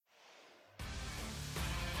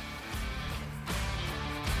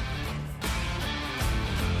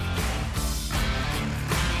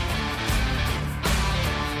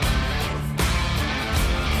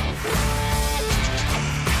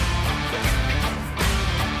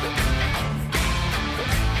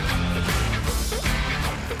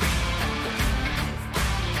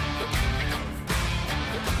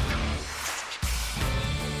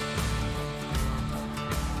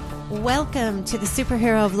Welcome to the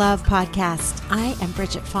Superhero of Love podcast. I am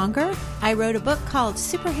Bridget Fonger. I wrote a book called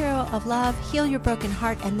Superhero of Love, Heal Your Broken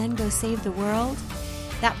Heart and Then Go Save the World.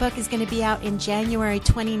 That book is going to be out in January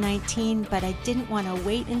 2019, but I didn't want to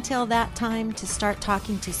wait until that time to start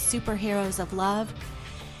talking to superheroes of love.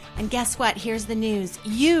 And guess what? Here's the news.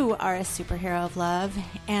 You are a superhero of love.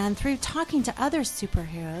 And through talking to other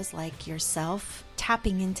superheroes like yourself,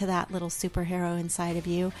 tapping into that little superhero inside of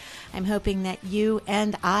you, I'm hoping that you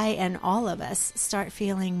and I and all of us start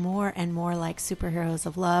feeling more and more like superheroes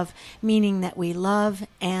of love, meaning that we love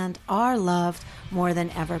and are loved more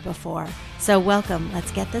than ever before. So welcome.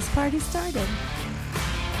 Let's get this party started.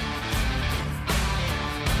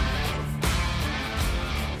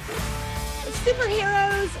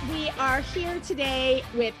 Superheroes, we are here today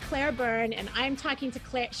with Claire Byrne, and I'm talking to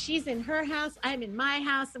Claire. She's in her house, I'm in my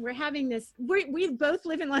house, and we're having this. We both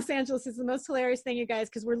live in Los Angeles. It's the most hilarious thing, you guys,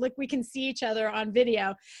 because we can see each other on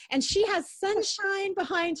video. And she has sunshine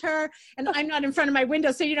behind her, and I'm not in front of my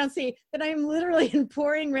window, so you don't see that I'm literally in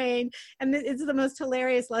pouring rain. And it's the most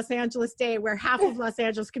hilarious Los Angeles day, where half of Los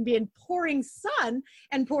Angeles can be in pouring sun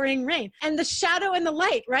and pouring rain, and the shadow and the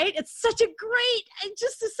light. Right? It's such a great. It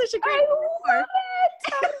just is such a great.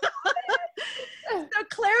 So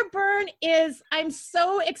Claire Byrne I'm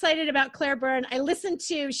so excited about Claire Byrne.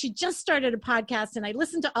 She just started a podcast and I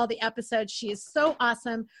listened to all the episodes. She is so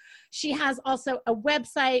awesome. She has also a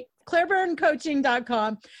website,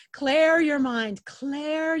 ClaireByrneCoaching.com. Clear your mind,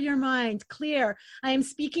 clear your mind, clear. I am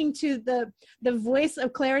speaking to the voice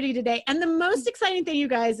of clarity today. And the most exciting thing, you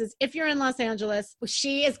guys, is if you're in Los Angeles,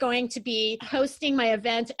 she is going to be hosting my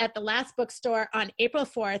event at the Last Bookstore on April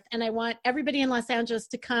 4th. And I want everybody in Los Angeles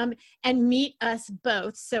to come and meet us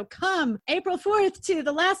both. So come April 4th to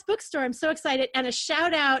the Last Bookstore. I'm so excited. And a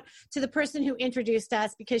shout out to the person who introduced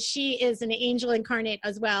us, because she is an angel incarnate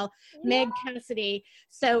as well, Meg Cassidy.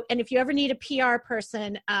 So, and if you ever need a PR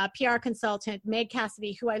person, PR consultant, Meg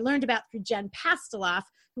Cassidy, who I learned about through Jen Pasteloff,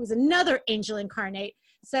 who was another angel incarnate.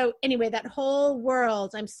 So anyway, that whole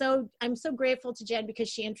world, I'm so grateful to Jen because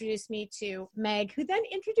she introduced me to Meg, who then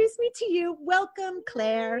introduced me to you. Welcome,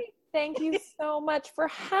 Claire. Thank you so much for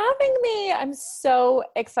having me. I'm so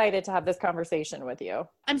excited to have this conversation with you.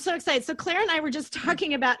 I'm so excited. So Claire and I were just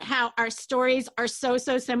talking about how our stories are so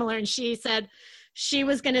similar. And she said she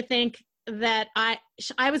was going to think that I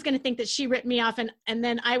was going to think that she ripped me off. And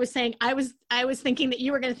then I was saying, I was thinking that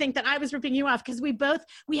you were going to think that I was ripping you off, because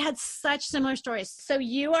we had such similar stories. So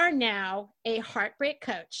you are now a heartbreak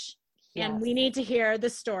coach. Yes. And we need to hear the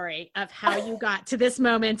story of how you got to this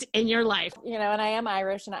moment in your life. You know, and I am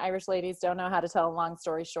Irish, and Irish ladies don't know how to tell a long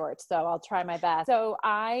story short, so I'll try my best. So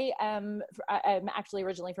I'm actually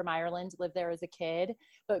originally from Ireland, lived there as a kid,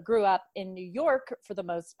 but grew up in New York for the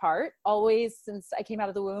most part. Always, since I came out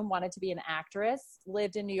of the womb, wanted to be an actress,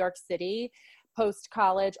 lived in New York City,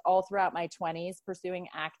 post-college, all throughout my 20s, pursuing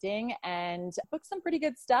acting, and booked some pretty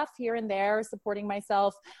good stuff here and there, supporting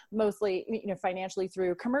myself mostly, financially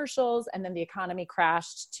through commercials. And then the economy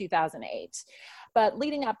crashed 2008. But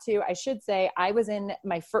leading up to, I should say, I was in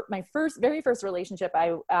my very first relationship.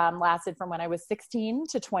 I lasted from when I was 16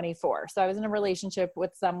 to 24. So I was in a relationship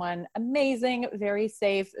with someone amazing, very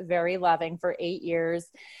safe, very loving for 8 years.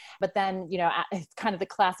 But then, it's kind of the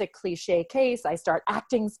classic cliche case. I start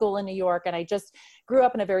acting school in New York, and I just grew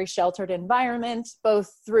up in a very sheltered environment,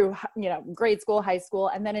 both through, grade school, high school,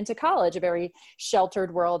 and then into college, a very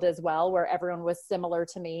sheltered world as well, where everyone was similar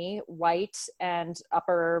to me, white and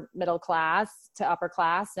upper middle class to upper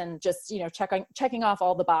class, and just, checking off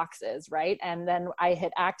all the boxes. Right. And then I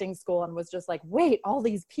hit acting school and was just like, wait, all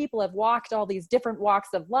these people have walked all these different walks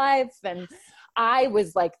of life. And I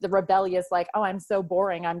was like the rebellious, like, oh, I'm so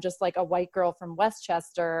boring. I'm just like a white girl from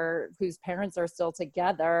Westchester whose parents are still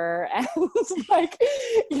together. And like,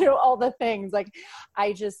 all the things. Like,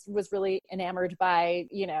 I just was really enamored by,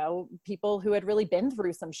 people who had really been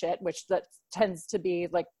through some shit, which that tends to be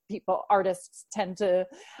like artists tend to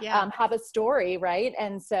have a story. Right.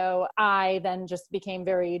 And so I then just became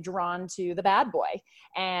very drawn to the bad boy,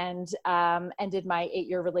 and ended my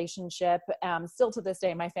 8-year relationship. Still to this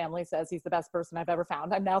day, my family says he's the best person I've ever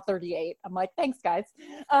found. I'm now 38. I'm like, thanks guys.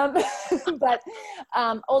 But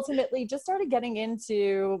ultimately just started getting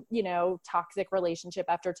into, toxic relationship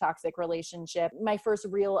after toxic relationship. My first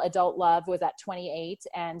real adult love was at 28,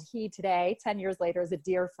 and he today, 10 years later, is a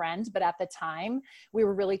dear friend. But at the time we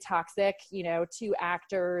were really toxic, two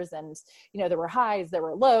actors, and, there were highs, there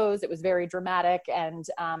were lows. It was very dramatic. And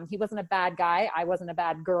he wasn't a bad guy. I wasn't a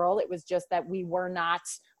bad girl. It was just that we were not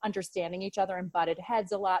understanding each other and butted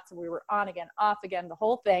heads a lot. So we were on again, off again, the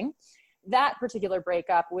whole thing. that particular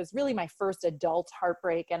breakup was really my first adult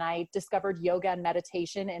heartbreak. And I discovered yoga and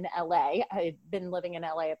meditation in LA. I had been living in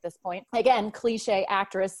LA at this point. Again, cliche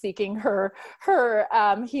actress seeking her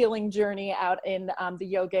healing journey out in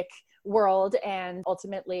the yogic world. And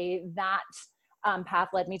ultimately that path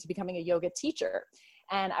led me to becoming a yoga teacher.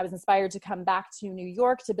 And I was inspired to come back to New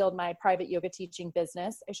York to build my private yoga teaching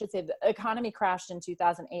business. I should say the economy crashed in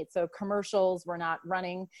 2008. So commercials were not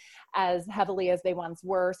running as heavily as they once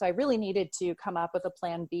were. So I really needed to come up with a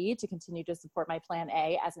plan B to continue to support my plan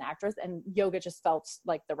A as an actress. And yoga just felt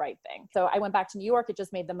like the right thing. So I went back to New York. It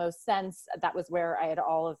just made the most sense. That was where I had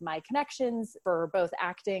all of my connections for both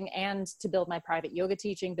acting and to build my private yoga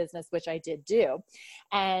teaching business, which I did do.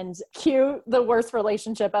 And cue the worst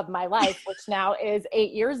relationship of my life, which now is 8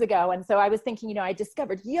 years ago. And so I was thinking, I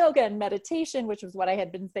discovered yoga and meditation, which was what I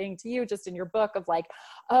had been saying to you just in your book of like,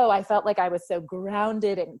 oh, I felt like I was so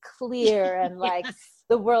grounded and clear and like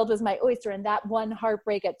the world was my oyster. And that one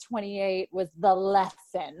heartbreak at 28 was the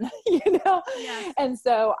lesson, Yes. And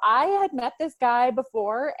so I had met this guy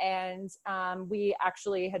before, and we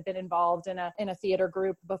actually had been involved in a theater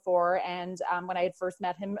group before. And when I had first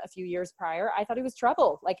met him a few years prior, I thought he was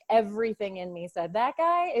trouble. Like everything in me said, that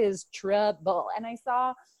guy is trouble. And I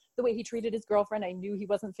saw the way he treated his girlfriend. I knew he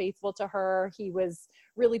wasn't faithful to her. He was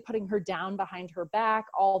really putting her down behind her back,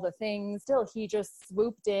 all the things. Still, he just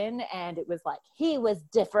swooped in, and it was like, he was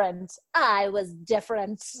different. I was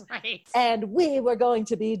different. Right. And we were going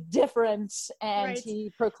to be different. And Right.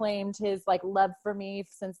 he proclaimed his like love for me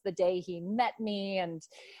since the day he met me. And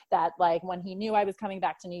that like when he knew I was coming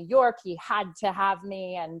back to New York, he had to have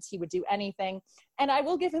me and he would do anything. And I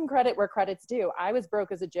will give him credit where credit's due. I was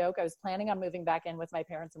broke as a joke. I was planning on moving back in with my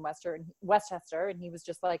parents in Westchester. And he was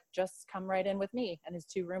just like, just come right in with me and his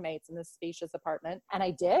 2 roommates in this spacious apartment. And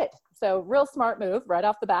I did. So real smart move right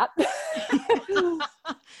off the bat.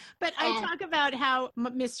 But I talk about how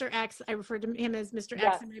Mr. X, I refer to him as Mr. X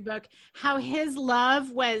Yes. in my book, how his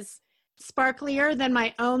love was sparklier than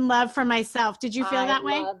my own love for myself. Did you feel that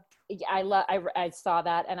way? I saw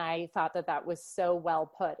that, and I thought that was so well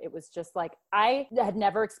put. It was just like, I had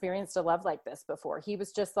never experienced a love like this before. He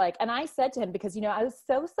was just like, and I said to him, because, I was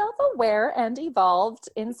so self-aware and evolved,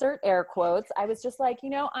 insert air quotes. I was just like,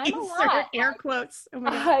 I'm a lot. Air quotes. Oh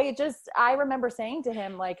my God. I remember saying to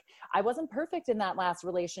him, like, I wasn't perfect in that last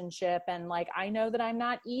relationship. And like, I know that I'm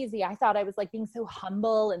not easy. I thought I was like being so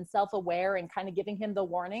humble and self-aware and kind of giving him the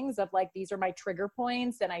warnings of like, these are my trigger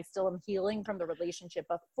points. And I still am healing from the relationship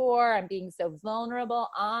before. I'm being so vulnerable,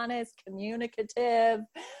 honest, communicative,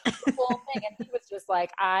 the whole thing. And he was just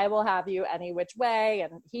like, I will have you any which way.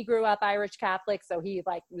 And he grew up Irish Catholic. So he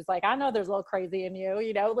was like, I know there's a little crazy in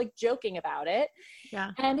you, like joking about it.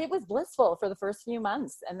 Yeah. And it was blissful for the first few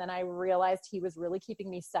months. And then I realized he was really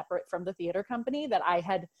keeping me separate from the theater company that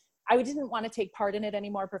I didn't want to take part in it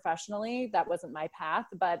anymore professionally. That wasn't my path,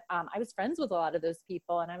 but I was friends with a lot of those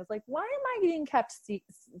people. And I was like, why am I being kept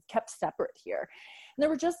separate here? And there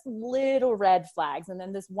were just little red flags. And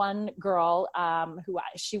then this one girl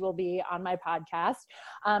she will be on my podcast,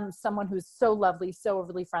 someone who's so lovely, so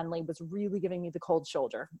overly friendly, was really giving me the cold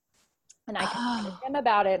shoulder. And I confronted him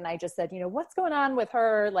about it. And I just said, what's going on with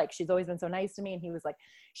her? Like, she's always been so nice to me. And he was like,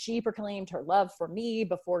 she proclaimed her love for me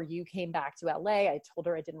before you came back to LA. I told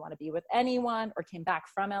her I didn't want to be with anyone or came back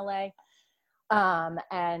from LA.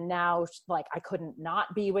 And now like, I couldn't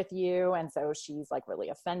not be with you. And so she's like really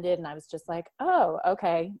offended. And I was just like, oh,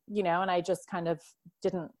 okay. And I just kind of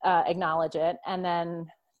didn't acknowledge it. And then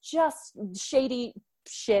just shady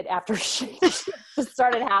shit after shady shit just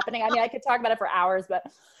started happening. I mean, I could talk about it for hours, but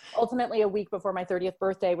ultimately a week before my 30th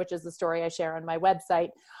birthday, which is the story I share on my website,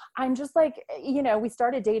 I'm just like, we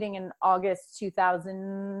started dating in August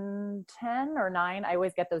 2010 or 9. I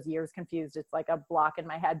always get those years confused. It's like a block in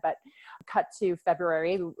my head, but cut to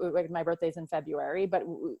February. My birthday's in February, but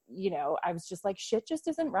I was just like, shit just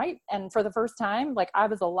isn't right. And for the first time, like I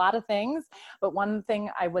was a lot of things, but one thing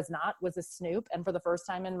I was not was a snoop. And for the first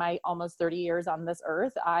time in my almost 30 years on this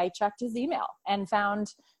earth, I checked his email and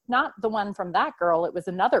found not the one from that girl. It was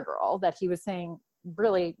another girl that he was saying,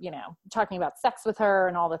 really, talking about sex with her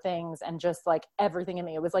and all the things, and just like everything in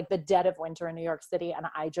me. It was like the dead of winter in New York City. And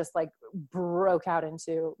I just like broke out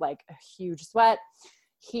into like a huge sweat.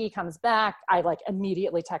 He comes back. I like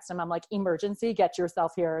immediately text him. I'm like, emergency, get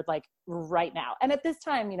yourself here like right now. And at this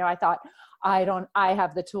time, I thought I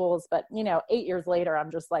have the tools, but 8 years later, I'm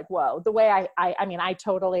just like, whoa, the way I mean, I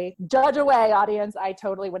totally judge away, audience. I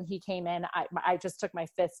totally, when he came in, I just took my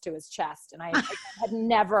fist to his chest, and I had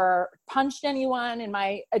never punched anyone in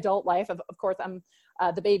my adult life. Of course, I'm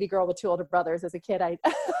the baby girl with 2 older brothers. As a kid, I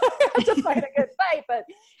had to fight a good fight, but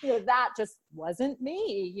that just wasn't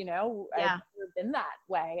me. I've never been that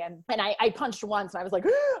way. And I punched once, and I was like,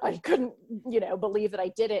 I couldn't, believe that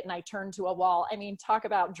I did it. And I turned to a wall. I mean, talk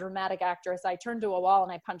about dramatic actress. I turned to a wall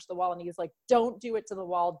and I punched the wall, and he was like, don't do it to the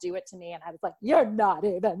wall, do it to me. And I was like, you're not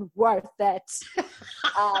even worth it.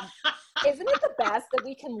 Isn't it the best that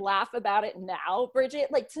we can laugh about it now, Bridget?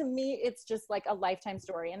 Like, to me, it's just like a lifetime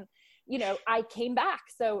story. And I came back.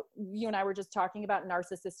 So you and I were just talking about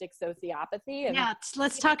narcissistic sociopathy. And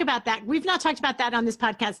let's talk about that. We've not talked about that on this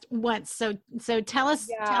podcast once. So tell us,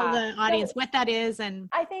 tell the audience what that is. And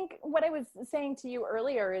I think what I was saying to you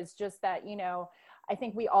earlier is just that, I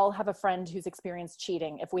think we all have a friend who's experienced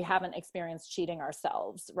cheating if we haven't experienced cheating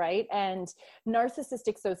ourselves, right? And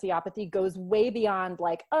narcissistic sociopathy goes way beyond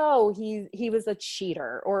like, oh, he was a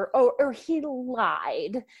cheater, or he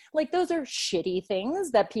lied. Like, those are shitty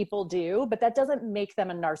things that people do, but that doesn't make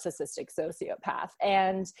them a narcissistic sociopath.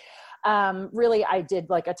 And really, I did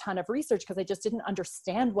like a ton of research because I just didn't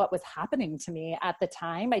understand what was happening to me at the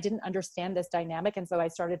time. I didn't understand this dynamic. And so I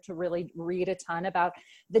started to really read a ton about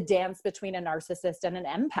the dance between a narcissist and an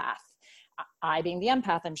empath. I being the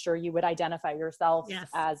empath, I'm sure you would identify yourself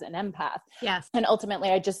as an empath. Yes. And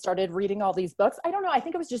ultimately, I just started reading all these books. I don't know. I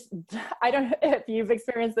think it was just, I don't know if you've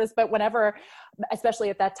experienced this, but whenever, especially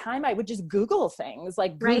at that time, I would just Google things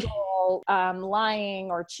like Google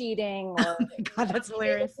lying or cheating. Or, oh my God, that's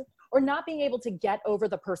hilarious. Or not being able to get over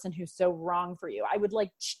the person who's so wrong for you. I would like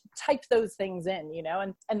type those things in,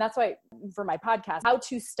 and that's why for my podcast, how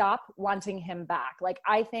to stop wanting him back. Like,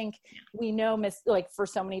 I think we know for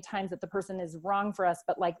so many times that the person is wrong for us,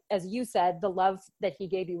 but like, as you said, the love that he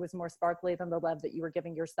gave you was more sparkly than the love that you were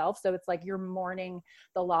giving yourself. So it's like, you're mourning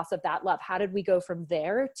the loss of that love. How did we go from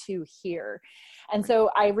there to here? And so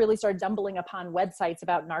I really started stumbling upon websites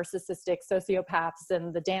about narcissistic sociopaths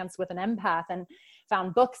and the dance with an empath, and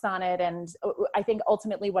found books on it. And I think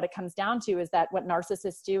ultimately what it comes down to is that what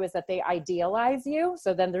narcissists do is that they idealize you.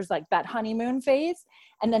 So then there's like that honeymoon phase,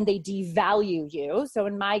 and then they devalue you. So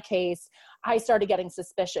in my case, I started getting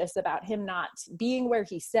suspicious about him not being where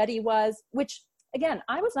he said he was, which again,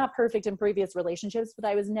 I was not perfect in previous relationships, but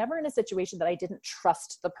I was never in a situation that I didn't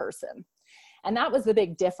trust the person. And that was the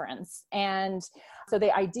big difference. And so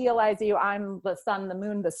they idealize you. I'm the sun, the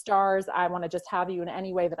moon, the stars. I want to just have you in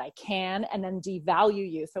any way that I can, and then devalue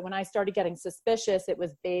you. So when I started getting suspicious, it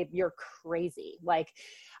was, babe, you're crazy. Like,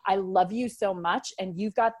 I love you so much, and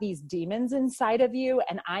you've got these demons inside of you,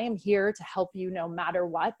 and I am here to help you no matter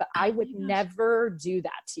what, but I would never do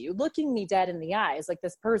that to you. Looking me dead in the eyes, like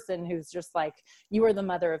this person who's just like, you are the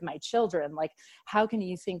mother of my children. Like, how can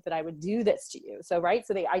you think that I would do this to you? So, right.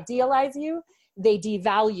 So they idealize you, they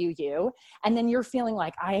devalue you, and then you're feeling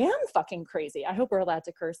like, I am fucking crazy. I hope we're allowed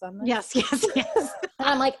to curse on this. Yes. And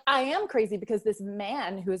I'm like, I am crazy because this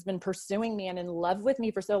man who has been pursuing me and in love with me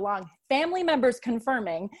for so long, family members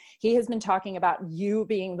confirming, he has been talking about you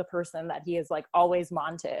being the person that he has like always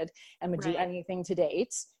wanted and would do anything to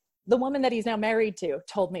date. The woman that he's now married to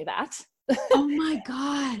told me that. Oh my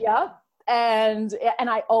God. Yep. And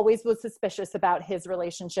I always was suspicious about his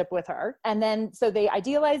relationship with her. And then, so they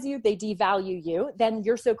idealize you, they devalue you. Then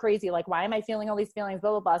you're so crazy. Like, why am I feeling all these feelings,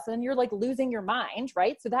 blah, blah, blah. So then you're like losing your mind,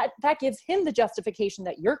 right? So that gives him the justification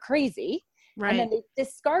that you're crazy. Right. And then they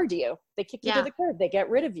discard you. They kick you to the curb. They get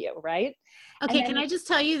rid of you. Right. Okay. Can I just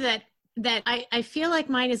tell you that I feel like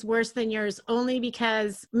mine is worse than yours only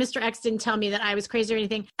because Mr. X didn't tell me that I was crazy or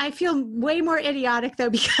anything. I feel way more idiotic though,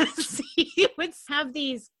 because he would have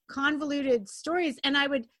these convoluted stories and I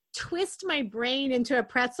would twist my brain into a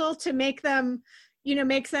pretzel to make them,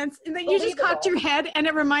 make sense. And then you just cocked your head, and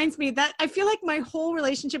it reminds me that I feel like my whole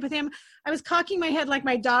relationship with him, I was cocking my head like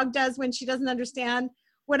my dog does when she doesn't understand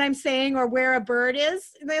what I'm saying or where a bird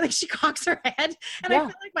is. And then she cocks her head. And I feel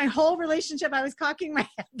like my whole relationship, I was cocking my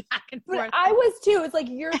head back and forth. But I was too. It's like,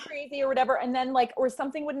 you're crazy or whatever. And then like, or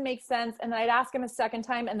something wouldn't make sense. And then I'd ask him a second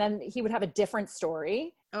time, and then he would have a different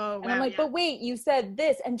story. Oh, wow, and I'm like, but wait, you said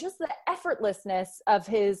this. And just the effortlessness of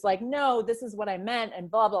his like, no, this is what I meant, and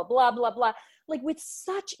blah, blah, blah, blah, blah, like with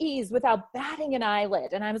such ease without batting an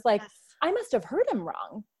eyelid. And I was like, I must have heard him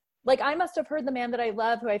wrong. Like, I must have heard the man that I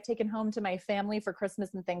love, who I've taken home to my family for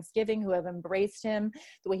Christmas and Thanksgiving, who have embraced him,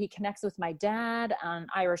 the way he connects with my dad on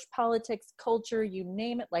Irish politics, culture, you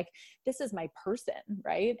name it. Like, this is my person,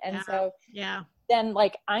 right? And so then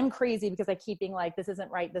like I'm crazy because I keep being like, this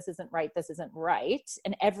isn't right, this isn't right, this isn't right.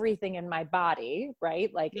 And everything in my body,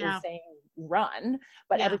 right, like is saying run,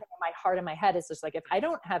 but everything in my heart and my head is just like, if I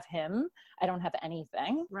don't have him, I don't have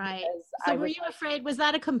anything. Right. So were you afraid, was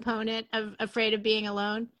that a component of afraid of being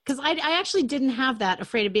alone? Because I actually didn't have that,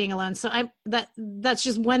 afraid of being alone. So that's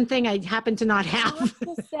just one thing I happen to not have. I have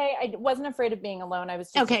to say, I wasn't afraid of being alone. I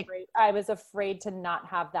was just afraid. I was afraid to not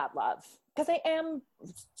have that love. Because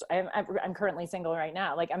I'm currently single right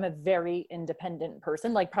now. Like I'm a very independent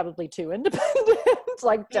person, like probably too independent,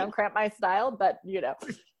 like don't cramp my style, but you know,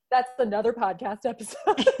 that's another podcast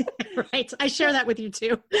episode. Right. I share that with you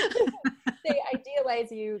too. They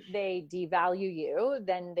idealize you, they devalue you,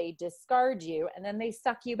 then they discard you, and then they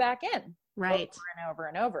suck you back in. Right. Over and over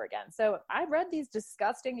and over again. So I read these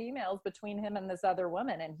disgusting emails between him and this other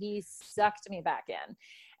woman, and he sucked me back in.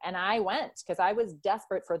 And I went because I was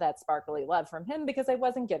desperate for that sparkly love from him because I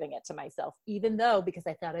wasn't giving it to myself, even though, because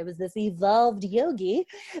I thought I was this evolved yogi,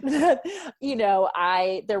 that, you know,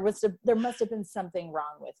 there must have been something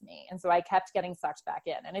wrong with me. And so I kept getting sucked back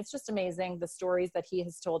in. And it's just amazing the stories that he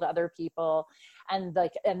has told other people. And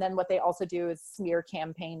then what they also do is smear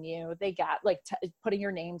campaign you. They got putting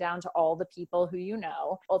your name down to all the people who you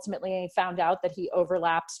know. Ultimately, I found out that he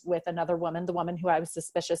overlapped with another woman, the woman who I was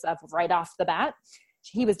suspicious of right off the bat.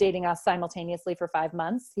 He was dating us simultaneously for 5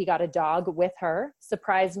 months. He got a dog with her,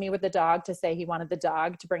 surprised me with the dog to say he wanted the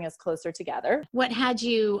dog to bring us closer together. What had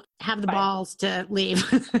you have the balls to leave?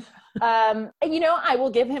 You know, I will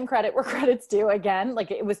give him credit where credit's due again. Like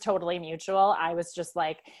it was totally mutual. I was just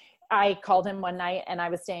like, I called him one night and I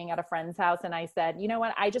was staying at a friend's house and I said, you know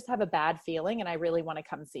what, I just have a bad feeling and I really want to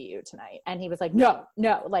come see you tonight. And he was like, no,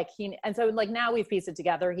 and so like now we've pieced it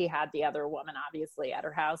together. He had the other woman obviously at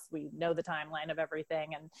her house. We know the timeline of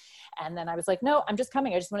everything. And then I was like, no, I'm just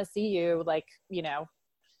coming. I just want to see you. Like, you know,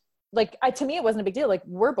 like to me, it wasn't a big deal. Like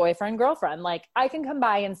we're boyfriend, girlfriend, like I can come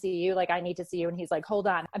by and see you. Like I need to see you. And he's like, hold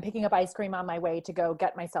on, I'm picking up ice cream on my way to go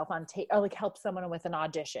get myself on tape or like help someone with an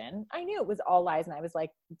audition. I knew it was all lies. And I was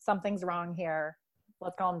like, something's wrong here.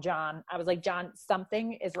 Let's call him John. I was like, John,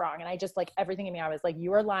 something is wrong. And I just like everything in me, I was like,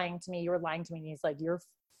 you are lying to me. You are lying to me. And he's like, you're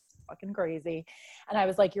fucking crazy. And I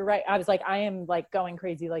was like, you're right. I was like, I am like going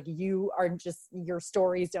crazy. Like you are just, your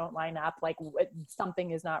stories don't line up. Like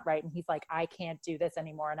something is not right. And he's like, I can't do this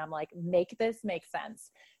anymore. And I'm like, make this make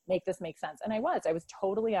sense. Make this make sense. And I was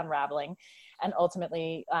totally unraveling. And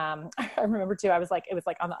ultimately, I remember too, it was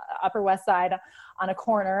like on the Upper West Side on a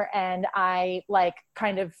corner. And I like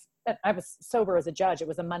I was sober as a judge. It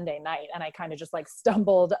was a Monday night. And I kind of just like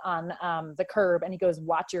stumbled on the curb and he goes,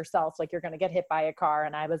 watch yourself. Like you're going to get hit by a car.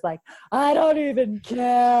 And I was like, I don't even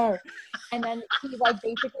care. And then he like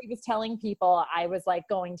basically was telling people I was like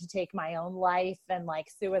going to take my own life and like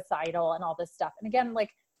suicidal and all this stuff. And again,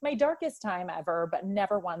 like my darkest time ever, but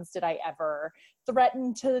never once did I ever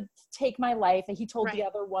threaten to take my life. And he told the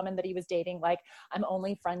other woman that he was dating, like, I'm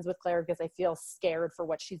only friends with Claire because I feel scared for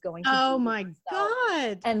what she's going to do. Oh my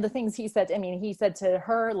God. And the things he said, I mean, he said to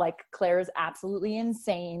her, like, Claire's absolutely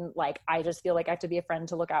insane. Like, I just feel like I have to be a friend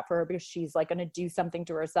to look out for her because she's like going to do something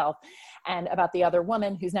to herself. And about the other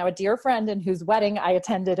woman who's now a dear friend and whose wedding I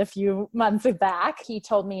attended a few months back, he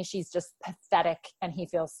told me she's just pathetic and he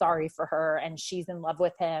feels sorry for her and she's in love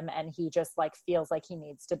with him. And he just like feels like he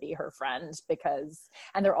needs to be her friend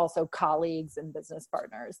and they're also colleagues and business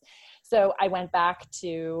partners. So I went back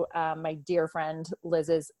to my dear friend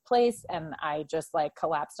Liz's place and I just like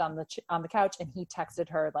collapsed on the couch and he texted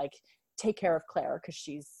her like, take care of Claire because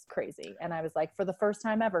she's crazy. And I was like, for the first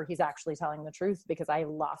time ever, he's actually telling the truth because I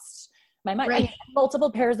lost my mind. Right. I had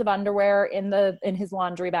multiple pairs of underwear in his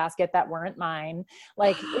laundry basket that weren't mine.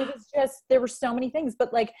 Like it was just, there were so many things,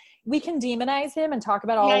 but like we can demonize him and talk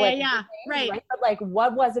about all things, right? But like,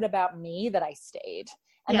 what was it about me that I stayed?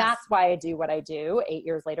 And that's why I do what I do. 8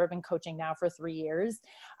 years later, I've been coaching now for 3 years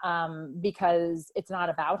because it's not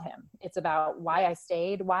about him. It's about why I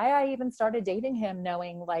stayed, why I even started dating him,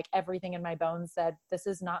 knowing like everything in my bones said, this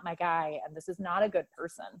is not my guy and this is not a good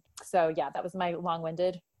person. So yeah, that was my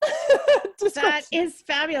long-winded That is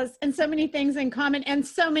fabulous. And so many things in common. And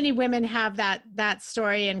so many women have that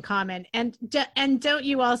story in common. And don't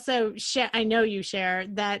you also share, I know you share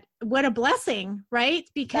that, what a blessing, right?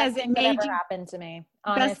 Because it made never happened to me.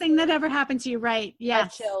 Honestly. Best thing that ever happened to you, right?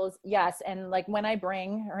 Yes. Chills. Yes. And like when I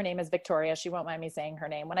bring, her name is Victoria. She won't mind me saying her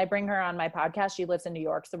name. When I bring her on my podcast, she lives in New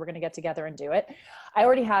York. So we're going to get together and do it. I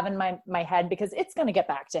already have in my head, because it's going to get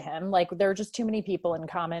back to him. Like there are just too many people in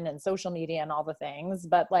common and social media and all the things,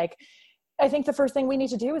 but like, I think the first thing we need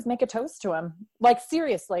to do is make a toast to him. Like,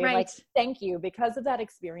 seriously, Right. like, thank you. Because of that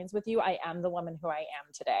experience with you, I am the woman who I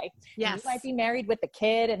am today. Yes. And you might be married with the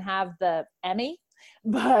kid and have the Emmy,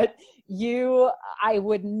 but I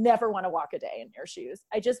would never want to walk a day in your shoes.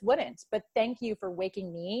 I just wouldn't. But thank you for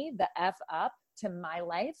waking me the F up to my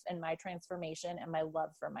life and my transformation and my love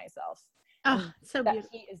for myself. Oh, so that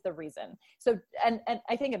beautiful. he is the reason. So, and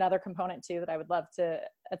I think another component too, that I would love to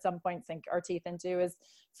at some point sink our teeth into is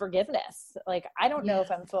forgiveness. Like, I don't know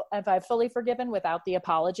if I've fully forgiven without the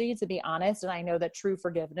apology, to be honest. And I know that true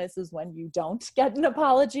forgiveness is when you don't get an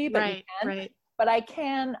apology, but you can. Right. But I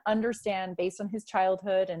can understand, based on his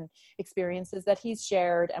childhood and experiences that he's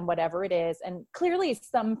shared and whatever it is. And clearly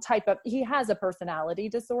he has a personality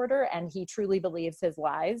disorder, and he truly believes his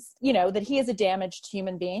lies, that he is a damaged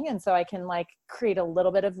human being. And so I can like create a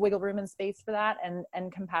little bit of wiggle room and space for that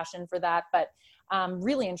and compassion for that. But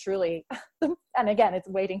really and truly, and again, it's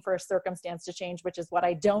waiting for a circumstance to change, which is what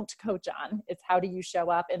I don't coach on. It's how do you show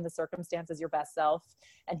up in the circumstances your best self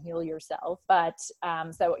and heal yourself. But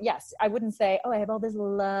so yes, I wouldn't say, oh, I have all this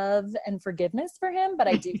love and forgiveness for him, but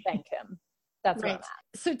I do thank him. That's where I'm at.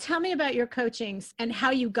 So tell me about your coachings and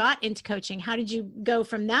how you got into coaching. How did you go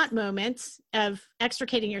from that moment of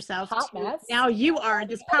extricating yourself to now you are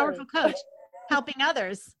this powerful coach helping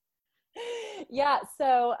others? Yeah.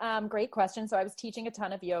 So, great question. So I was teaching a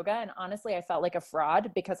ton of yoga, and honestly, I felt like a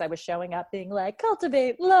fraud because I was showing up being like,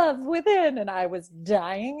 cultivate love within, and I was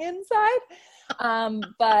dying inside.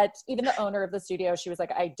 But even the owner of the studio, she was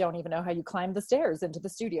like, I don't even know how you climbed the stairs into the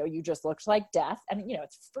studio. You just looked like death. And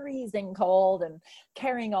it's freezing cold and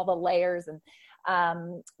carrying all the layers. And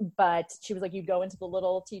but she was like, you'd go into the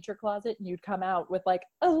little teacher closet and you'd come out with like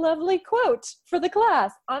a lovely quote for the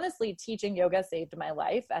class. Honestly, teaching yoga saved my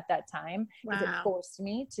life at that time because it forced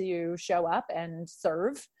me to show up and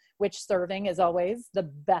serve, which serving is always the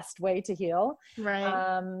best way to heal.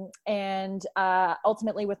 Right. And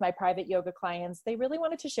ultimately with my private yoga clients, they really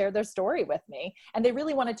wanted to share their story with me, and they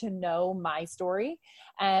really wanted to know my story.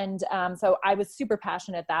 And so I was super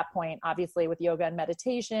passionate at that point, obviously with yoga and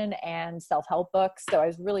meditation and self-help books. So I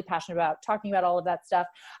was really passionate about talking about all of that stuff.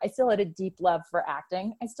 I still had a deep love for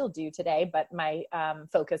acting. I still do today, but my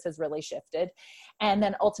focus has really shifted. And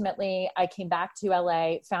then ultimately I came back to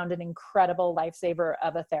LA, found an incredible lifesaver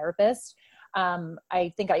of a therapist.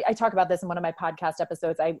 I think I talk about this in one of my podcast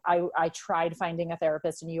episodes. I tried finding a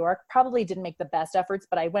therapist in New York, probably didn't make the best efforts,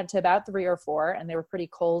 but I went to about 3 or 4 and they were pretty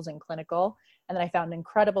cold and clinical. And then I found an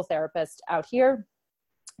incredible therapist out here.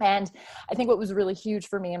 And I think what was really huge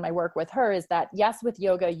for me in my work with her is that, yes, with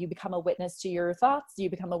yoga, you become a witness to your thoughts, you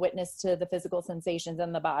become a witness to the physical sensations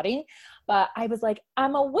in the body. But I was like,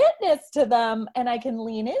 I'm a witness to them and I can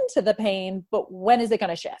lean into the pain, but when is it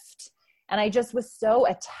going to shift? And I just was so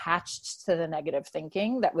attached to the negative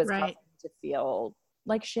thinking that was causing me to feel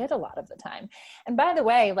like shit a lot of the time. And by the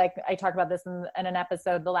way, like I talk about this in an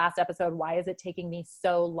episode, the last episode, why is it taking me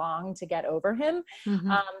so long to get over him? Mm-hmm.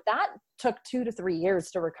 That took 2 to 3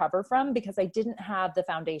 years to recover from because I didn't have the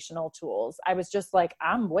foundational tools. I was just like,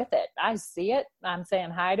 I'm with it. I see it. I'm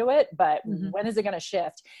saying hi to it, but when is it going to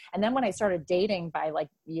shift? And then when I started dating by like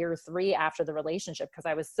year 3 after the relationship, because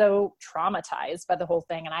I was so traumatized by the whole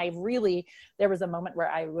thing. And there was a moment where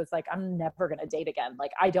I was like, I'm never going to date again.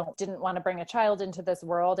 Like didn't want to bring a child into this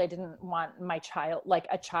world. I didn't want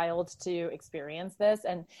a child to experience this.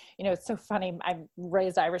 And, it's so funny. I'm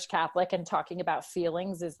raised Irish Catholic, and talking about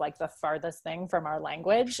feelings is like the farthest thing from our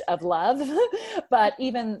language of love. But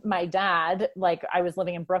even my dad, like I was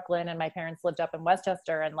living in Brooklyn and my parents lived up in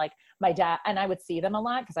Westchester, and like my dad, and I would see them a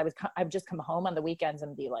lot because I would just come home on the weekends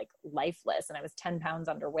and be like lifeless. And I was 10 pounds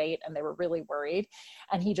underweight and they were really worried.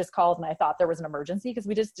 And he just called and I thought there was an emergency because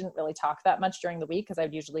we just didn't really talk that much during the week because I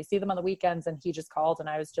would usually see them on the weekends. And he just called and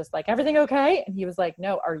I was just like, everything okay? And he was like,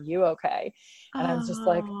 no, are you okay? And I was just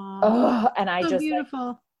like, oh, and I just,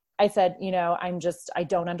 beautiful. I said, I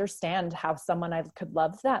don't understand how someone I could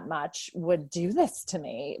love that much would do this to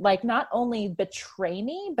me. Like not only betray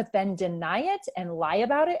me, but then deny it and lie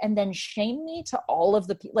about it and then shame me to all of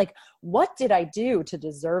the people. Like, what did I do to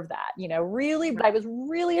deserve that? Really, but I was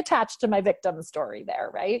really attached to my victim story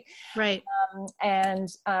there. Right. Right. And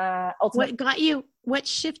ultimately, what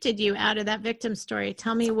shifted you out of that victim story?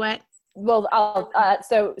 Tell me what. Well,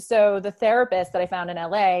 so the therapist that I found in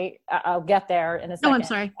LA, I'll get there in a second. Oh, I'm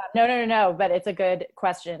sorry. No, but it's a good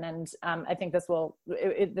question. And I think this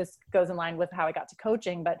goes in line with how I got to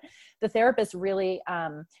coaching, but the therapist really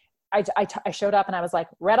I showed up and I was like,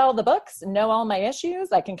 read all the books, know all my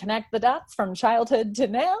issues. I can connect the dots from childhood to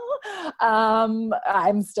now.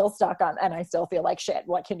 I'm still stuck on, and I still feel like shit.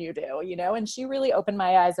 What can you do? You know? And she really opened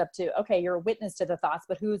my eyes up to, okay, you're a witness to the thoughts,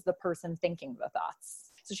 but who's the person thinking the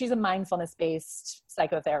thoughts? So she's a mindfulness-based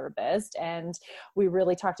psychotherapist. And we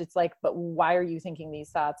really talked, it's like, but why are you thinking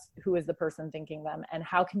these thoughts? Who is the person thinking them? And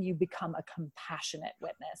how can you become a compassionate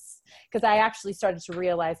witness? Because I actually started to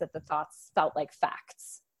realize that the thoughts felt like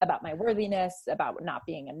facts about my worthiness, about not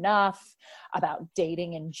being enough, about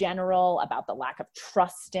dating in general, about the lack of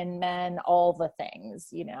trust in men, all the things,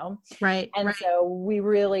 you know? Right. And so we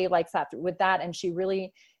really like sat through with that. And she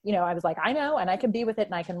really, you know, I was like, I know, and I can be with it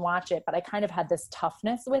and I can watch it, but I kind of had this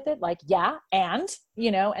toughness with it, like, yeah, and, you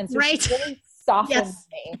know, and so right. she really softened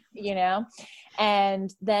me, you know?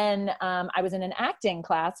 And then I was in an acting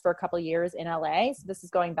class for a couple of years in LA. So this is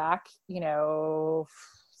going back, you know,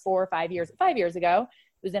 5 years ago.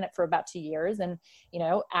 Was in it for about 2 years. And, you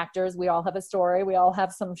know, actors, we all have a story. We all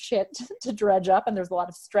have some shit to dredge up. And there's a lot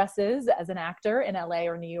of stresses as an actor in LA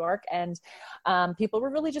or New York. And people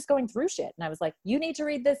were really just going through shit. And I was like, you need to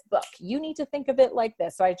read this book. You need to think of it like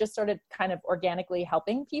this. So I just started kind of organically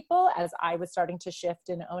helping people as I was starting to shift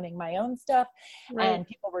and owning my own stuff. Right. And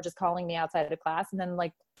people were just calling me outside of class. And then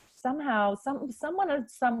like, somehow someone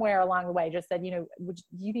somewhere along the way just said, you know,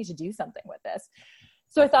 you need to do something with this.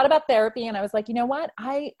 So I thought about therapy and I was like, you know what?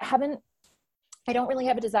 I don't really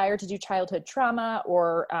have a desire to do childhood trauma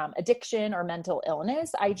or addiction or mental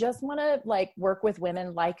illness. I just want to like work with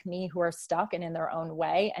women like me who are stuck and in their own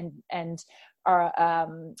way and are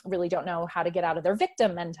really don't know how to get out of their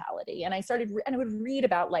victim mentality. And I started, and I would read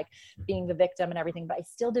about like being the victim and everything, but I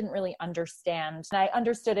still didn't really understand. And I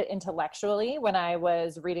understood it intellectually when I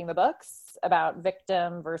was reading the books about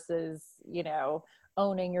victim versus, you know,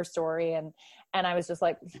 owning your story. And I was just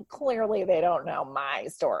like, clearly they don't know my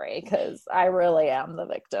story because I really am the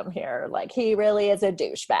victim here. Like he really is a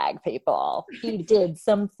douchebag, people. He did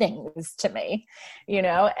some things to me, you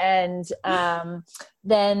know? And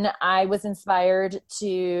then I was inspired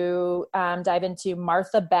to dive into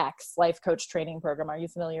Martha Beck's life coach training program. Are you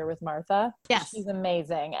familiar with Martha? Yes. She's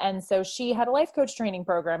amazing. And so she had a life coach training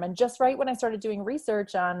program. And just right when I started doing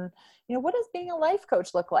research on, you know, what does being a life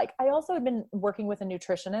coach look like? I also had been working with a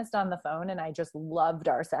nutritionist on the phone and I just loved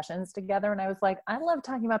our sessions together. And I was like, I love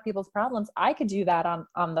talking about people's problems. I could do that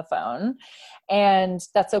on the phone. And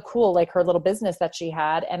that's so cool. Like her little business that she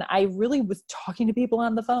had. And I really was talking to people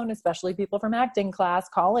on the phone, especially people from acting class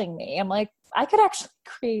calling me. I'm like, I could actually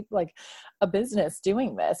create like a business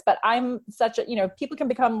doing this, but I'm such a, you know, people can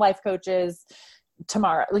become life coaches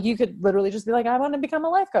tomorrow. Like you could literally just be like, I want to become a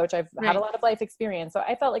life coach. I've had a lot of life experience. So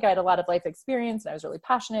I felt like I had a lot of life experience and I was really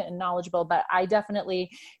passionate and knowledgeable, but I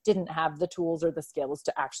definitely didn't have the tools or the skills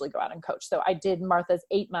to actually go out and coach. So I did Martha's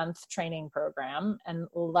 8-month training program and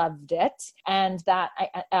loved it. And that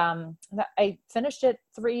I finished it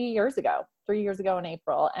 3 years ago in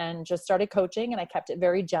April, and just started coaching. And I kept it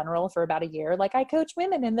very general for about a year. Like I coach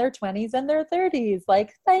women in their 20s and their 30s,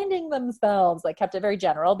 like finding themselves. I kept it very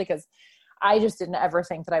general because I just didn't ever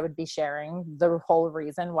think that I would be sharing the whole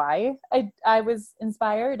reason why I was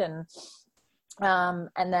inspired. And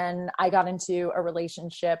then I got into a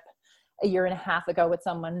relationship a year and a half ago with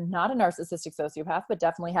someone, not a narcissistic sociopath, but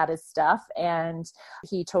definitely had his stuff. And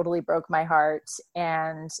he totally broke my heart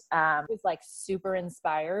and was like super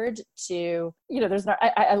inspired to, you know,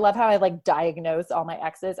 I love how I like diagnose all my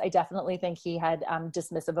exes. I definitely think he had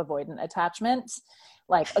dismissive avoidant attachment,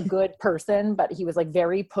 like a good person, but he was like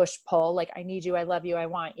very push pull, like I need you, I love you, I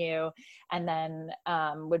want you. And then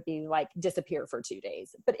would be like disappear for 2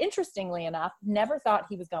 days. But interestingly enough, never thought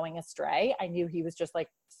he was going astray. I knew he was just like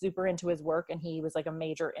super into his work and he was like a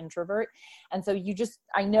major introvert. And so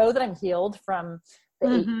I know that I'm healed from the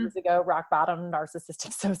 8 years ago rock bottom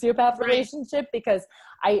narcissistic sociopath relationship because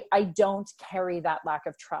I don't carry that lack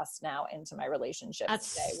of trust now into my relationship.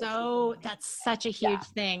 That's such a huge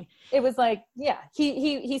thing. It was like, yeah,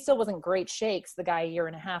 he still wasn't great shakes, the guy a year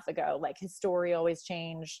and a half ago. Like his story always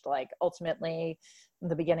changed. Like ultimately in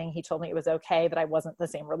the beginning, he told me it was okay that I wasn't the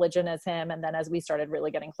same religion as him. And then as we started really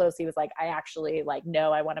getting close, he was like, I actually like,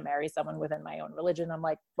 no, I want to marry someone within my own religion. I'm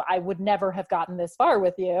like, well, I would never have gotten this far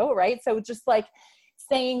with you. Right. So just like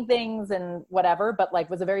saying things and whatever, but like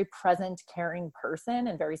was a very present, caring person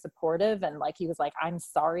and very supportive. And like, he was like, I'm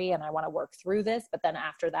sorry. And I want to work through this. But then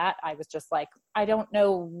after that, I was just like, I don't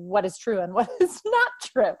know what is true and what is not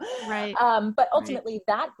true. Right. But ultimately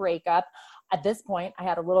that breakup, at this point, I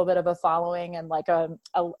had a little bit of a following and like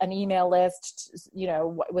an email list, you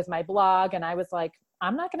know, with my blog. And I was like,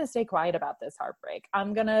 I'm not going to stay quiet about this heartbreak.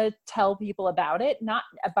 I'm going to tell people about it. Not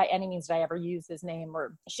by any means did I ever use his name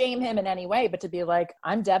or shame him in any way, but to be like,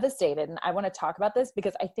 I'm devastated and I want to talk about this,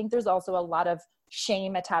 because I think there's also a lot of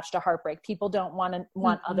shame attached to heartbreak. People don't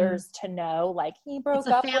want others to know, like, he broke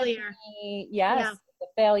up with me. Yes. Yeah. A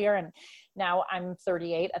failure. And now I'm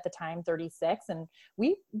 38 at the time, 36. And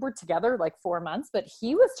we were together like 4 months, but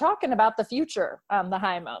he was talking about the future, the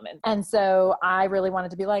high moment. And so I really wanted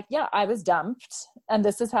to be like, yeah, I was dumped and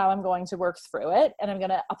this is how I'm going to work through it. And I'm going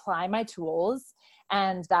to apply my tools.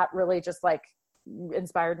 And that really just like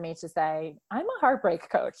inspired me to say, I'm a heartbreak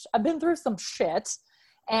coach. I've been through some shit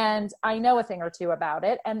and I know a thing or two about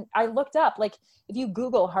it. And I looked up, like, if you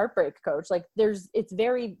Google heartbreak coach, like there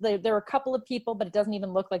are a couple of people, but it doesn't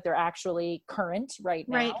even look like they're actually current right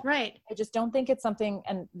now. Right. I just don't think it's something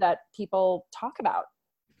that people talk about.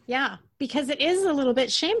 Yeah. Because it is a little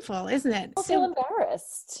bit shameful, isn't it? People feel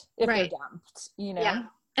embarrassed if they're dumped, Yeah.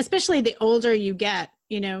 Especially the older you get,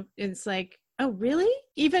 it's like, oh, really?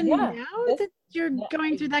 Even now that you're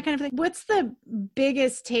going through that kind of thing? What's the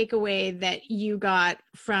biggest takeaway that you got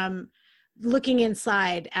from looking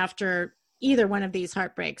inside after either one of these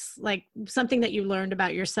heartbreaks? Like something that you learned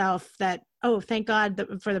about yourself that, oh, thank God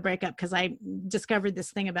for the breakup, because I discovered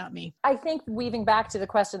this thing about me. I think weaving back to the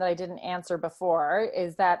question that I didn't answer before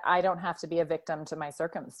is that I don't have to be a victim to my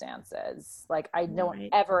circumstances. Like I don't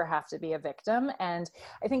ever have to be a victim. And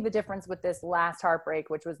I think the difference with this last heartbreak,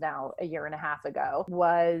 which was now a year and a half ago,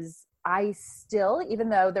 was I still, even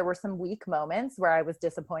though there were some weak moments where I was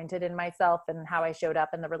disappointed in myself and how I showed up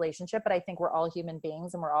in the relationship, but I think we're all human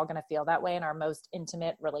beings and we're all going to feel that way in our most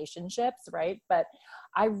intimate relationships, right? But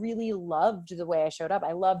I really loved the way I showed up.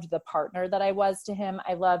 I loved the partner that I was to him.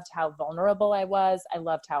 I loved how vulnerable I was. I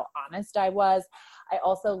loved how honest I was. I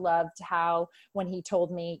also loved how when he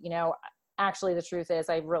told me, actually, the truth is,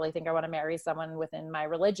 I really think I want to marry someone within my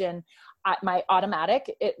religion. My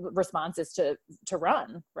automatic response is to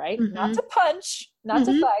run, right? Mm-hmm. Not to punch, not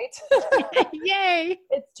to fight. Yay!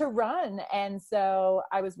 It's to run. And so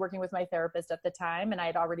I was working with my therapist at the time, and I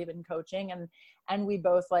had already been coaching, and we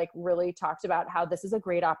both like really talked about how this is a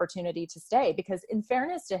great opportunity to stay, because in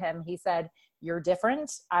fairness to him, he said, you're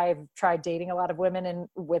different. I've tried dating a lot of women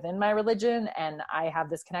within my religion, and I have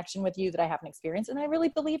this connection with you that I haven't experienced. And I really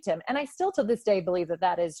believed him. And I still to this day believe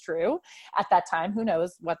that is true. At that time, who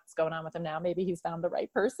knows what's going on with him now? Maybe he's found the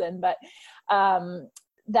right person, but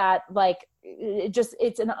that like,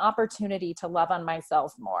 it's an opportunity to love on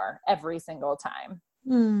myself more every single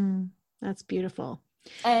time. That's beautiful.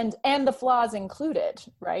 And the flaws included,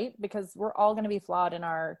 right? Because we're all going to be flawed in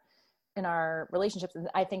our relationships. And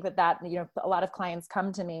I think that, a lot of clients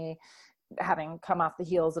come to me having come off the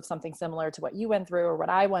heels of something similar to what you went through or what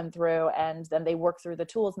I went through. And then they work through the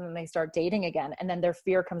tools and then they start dating again. And then their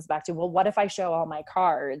fear comes back to, well, what if I show all my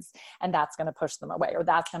cards and that's going to push them away, or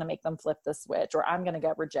that's going to make them flip the switch, or I'm going to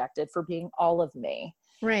get rejected for being all of me.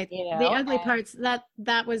 Right. The ugly parts,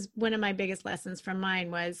 that was one of my biggest lessons from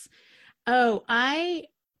mine was, I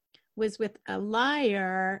was with a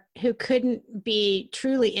liar who couldn't be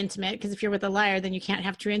truly intimate, because if you're with a liar, then you can't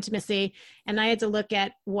have true intimacy. And I had to look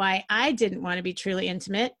at why I didn't want to be truly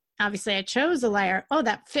intimate. Obviously, I chose a liar. Oh,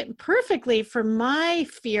 that fit perfectly for my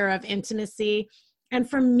fear of intimacy. And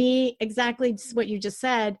for me, exactly what you just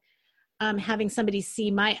said, having somebody see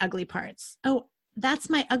my ugly parts. Oh, that's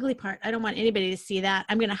my ugly part. I don't want anybody to see that.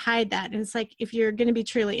 I'm going to hide that. And it's like, if you're going to be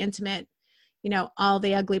truly intimate, all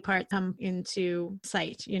the ugly parts come into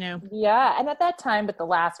sight, Yeah. And at that time, with the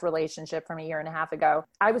last relationship from a year and a half ago,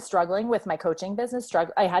 I was struggling with my coaching business.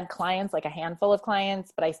 I had clients, like a handful of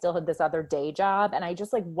clients, but I still had this other day job. And I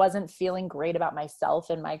just like wasn't feeling great about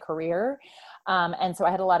myself and my career. And so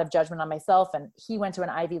I had a lot of judgment on myself, and he went to an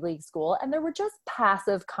Ivy League school, and there were just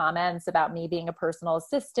passive comments about me being a personal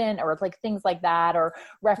assistant or like things like that, or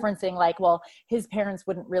referencing like, well, his parents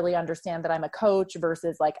wouldn't really understand that I'm a coach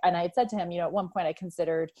versus like, and I had said to him, at one point I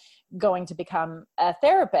considered going to become a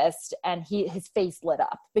therapist, and his face lit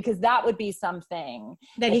up, because that would be something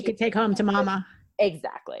that he could take home to mama.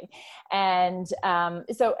 Exactly. And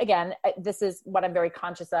so again, this is what I'm very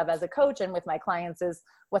conscious of as a coach and with my clients is,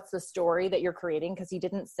 what's the story that you're creating? Because he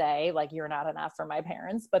didn't say like, you're not enough for my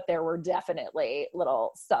parents, but there were definitely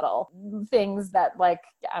little subtle things that like,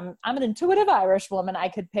 I'm an intuitive Irish woman, I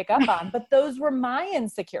could pick up on, but those were my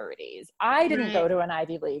insecurities. I didn't go to an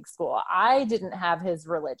Ivy League school. I didn't have his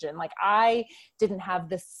religion. Like I didn't have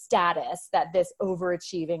the status that this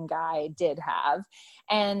overachieving guy did have.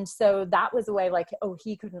 And so that was a way, like, like, oh,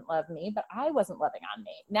 he couldn't love me, but I wasn't loving on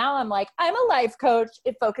me. Now I'm like, I'm a life coach.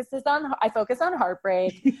 I focus on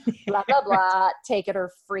heartbreak, blah, blah, blah, take it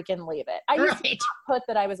or freaking leave it. I used to not put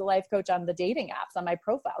that I was a life coach on the dating apps on my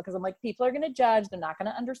profile because I'm like, people are going to judge. They're not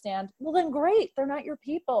going to understand. Well, then great. They're not your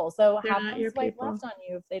people. So have them swipe left on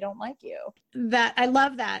you if they don't like you. That I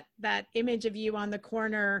love that image of you on the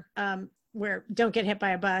corner, where don't get hit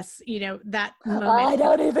by a bus, you know, that moment. I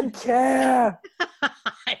don't even care.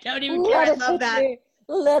 I don't even care. I love that.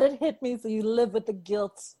 Let it hit me so you live with the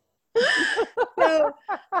guilt.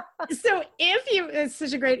 so it's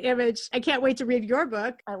such a great image. I can't wait to read your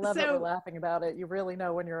book. I love that we're laughing about it. You really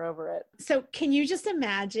know when you're over it. So can you just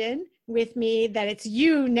imagine with me that it's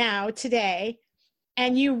you now today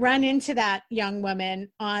and you run into that young woman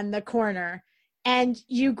on the corner and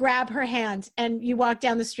you grab her hand and you walk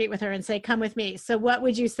down the street with her and say, come with me. So what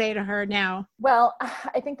would you say to her now? Well,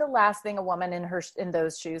 I think the last thing a woman in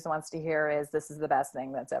those shoes wants to hear is, this is the best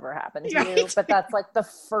thing that's ever happened to you. But that's like the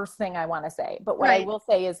first thing I want to say. But what I will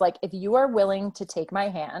say is, like, if you are willing to take my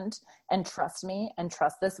hand and trust me and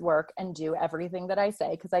trust this work and do everything that I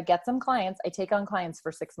say, because I get some clients, I take on clients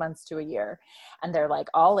for 6 months to a year and they're like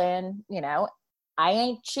all in, you know, I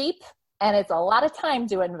ain't cheap. And it's a lot of time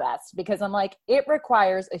to invest because I'm like, it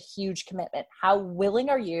requires a huge commitment. How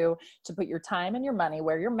willing are you to put your time and your money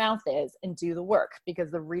where your mouth is and do the work?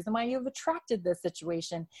 Because the reason why you've attracted this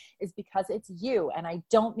situation is because it's you. And I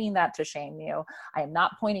don't mean that to shame you. I am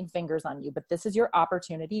not pointing fingers on you, but this is your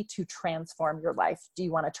opportunity to transform your life. Do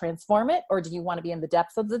you want to transform it, or do you want to be in the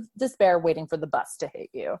depths of the despair waiting for the bus to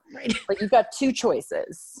hit you? Right. But you've got two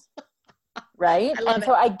choices. Right. And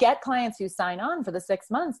so I get clients who sign on for the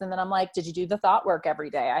 6 months. And then I'm like, did you do the thought work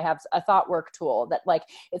every day? I have a thought work tool that, like,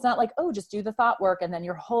 it's not like, oh, just do the thought work and then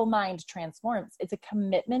your whole mind transforms. It's a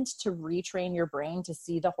commitment to retrain your brain to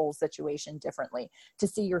see the whole situation differently, to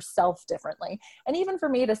see yourself differently. And even for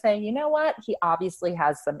me to say, you know what, he obviously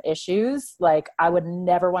has some issues. Like, I would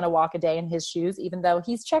never want to walk a day in his shoes, even though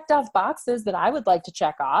he's checked off boxes that I would like to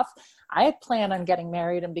check off. I plan on getting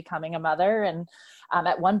married and becoming a mother. And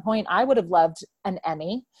at one point I would have loved an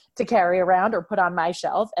Emmy to carry around or put on my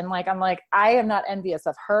shelf. And like, I'm like, I am not envious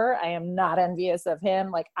of her. I am not envious of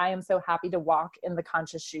him. Like, I am so happy to walk in the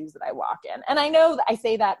conscious shoes that I walk in. And I know that I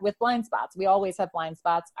say that with blind spots. We always have blind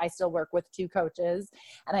spots. I still work with 2 coaches.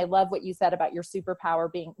 And I love what you said about your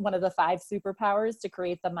superpower being one of the 5 superpowers to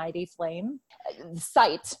create the mighty flame.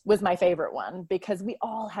 Sight was my favorite one because we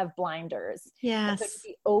all have blinders. Yes. So to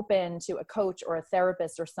be open to a coach or a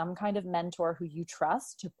therapist or some kind of mentor who you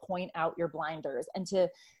trust to point out your blinders and to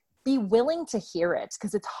be willing to hear it,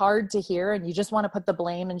 because it's hard to hear and you just want to put the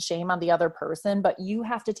blame and shame on the other person, but you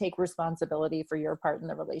have to take responsibility for your part in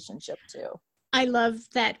the relationship too. I love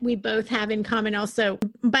that we both have in common also.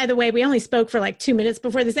 By the way, we only spoke for like 2 minutes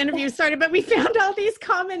before this interview started, but we found all these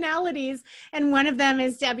commonalities. And one of them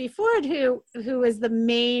is Debbie Ford, who is the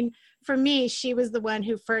main, for me, she was the one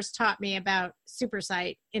who first taught me about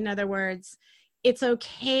supersight. In other words, it's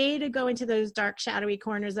okay to go into those dark, shadowy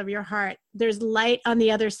corners of your heart. There's light on the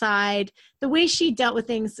other side. The way she dealt with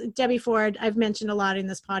things, Debbie Ford, I've mentioned a lot in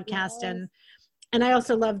this podcast. Yes. And I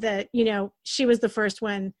also love that, you know, she was the first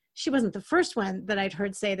one. She wasn't the first one that I'd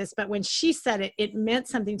heard say this, but when she said it, it meant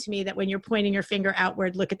something to me that when you're pointing your finger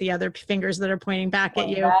outward, look at the other fingers that are pointing back at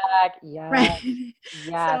you. Yes. Right.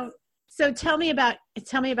 Yes. So tell me about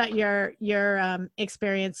your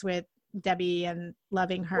experience with Debbie and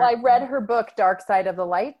loving her. Well, I read her book, Dark Side of the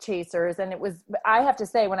Light Chasers. And it was, I have to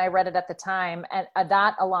say, when I read it at the time, and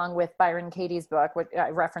that along with Byron Katie's book, which I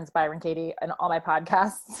reference Byron Katie in all my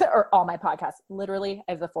podcasts, literally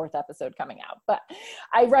I have the 4th episode coming out, but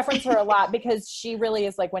I reference her a lot because she really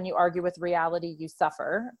is like, when you argue with reality, you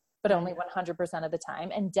suffer, but only 100% of the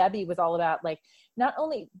time. And Debbie was all about, like, not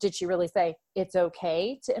only did she really say it's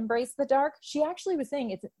okay to embrace the dark, she actually was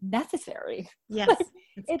saying it's necessary. Yes, like,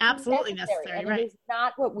 it's absolutely necessary. And right. It is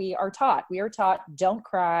not what we are taught. We are taught, don't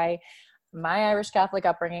cry. My Irish Catholic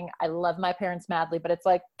upbringing, I love my parents madly, but it's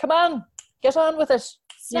like, come on, get on with it.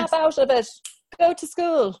 Snap out of it. Go to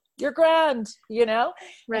school. You're grand, you know?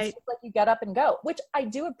 Right. It's just like you get up and go, which I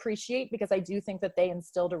do appreciate because I do think that they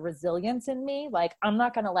instilled a resilience in me. Like, I'm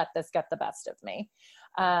not going to let this get the best of me.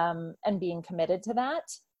 And being committed to that.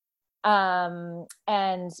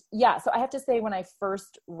 And yeah, so I have to say, when I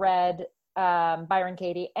first read Byron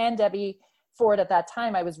Katie and Debbie Ford at that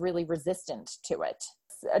time, I was really resistant to it.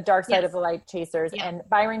 A Dark Side of the Light Chasers and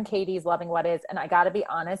Byron Katie's Loving What Is. And I got to be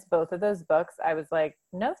honest, both of those books, I was like,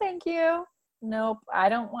 no, thank you. Nope. I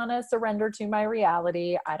don't want to surrender to my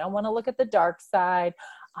reality. I don't want to look at the dark side.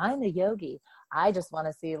 I'm a yogi. I just want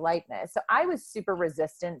to see lightness. So I was super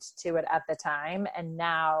resistant to it at the time. And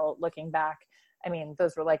now looking back, I mean,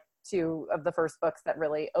 those were like two of the first books that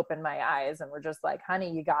really opened my eyes and were just like,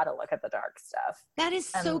 honey, you got to look at the dark stuff. That is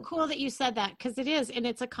so cool that you said that, because it is. And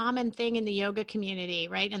it's a common thing in the yoga community,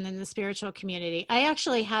 right? And then the spiritual community. I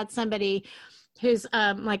actually had somebody who's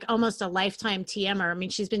like almost a lifetime TMer. I mean,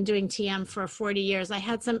 she's been doing TM for 40 years. I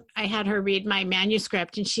had her read my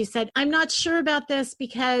manuscript, and she said, I'm not sure about this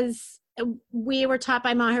because we were taught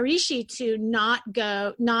by Maharishi to not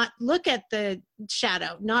look at the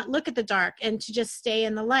shadow, not look at the dark, and to just stay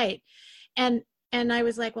in the light. And I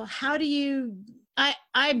was like, well, how do you,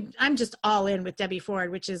 I'm just all in with Debbie Ford,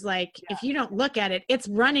 which is like, if you don't look at it, it's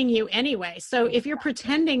running you anyway. So if you're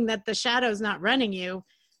pretending that the shadow's not running you,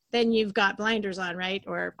 then you've got blinders on, right?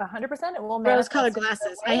 Or 100%. It will rose-colored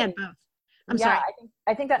glasses. I had both. I'm sorry.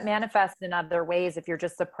 I think that manifests in other ways if you're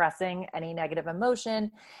just suppressing any negative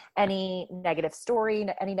emotion, any negative story,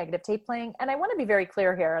 any negative tape playing. And I want to be very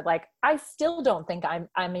clear here. Like, I still don't think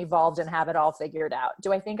I'm evolved and have it all figured out.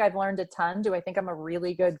 Do I think I've learned a ton? Do I think I'm a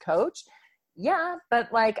really good coach? Yeah,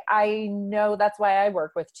 but like, I know that's why I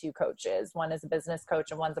work with two coaches. One is a business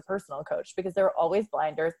coach and one's a personal coach, because there are always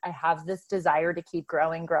blinders. I have this desire to keep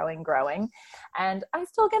growing. And I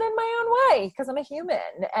still get in my own way because I'm a human.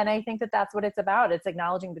 And I think that that's what it's about. It's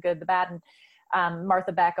acknowledging the good, the bad. And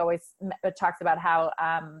Martha Beck always talks about how,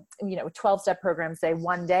 12-step programs say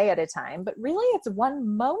one day at a time, but really it's one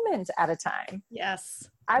moment at a time. Yes.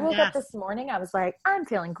 I woke up this morning. I was like, I'm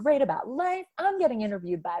feeling great about life. I'm getting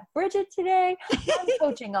interviewed by Bridget today. I'm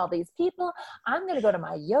coaching all these people. I'm going to go to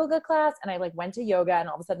my yoga class. And I like went to yoga, and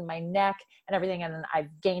all of a sudden my neck and everything. And then I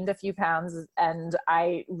gained a few pounds, and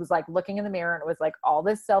I was like looking in the mirror, and it was like all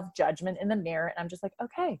this self-judgment in the mirror. And I'm just like,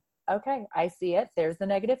 okay, I see it. There's the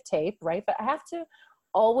negative tape, right? But I have to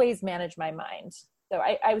always manage my mind. So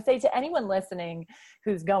I would say to anyone listening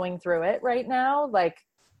who's going through it right now, like,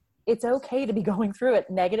 it's okay to be going through it.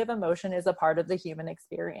 Negative emotion is a part of the human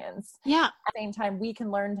experience. Yeah. At the same time, we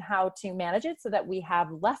can learn how to manage it so that we have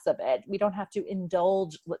less of it. We don't have to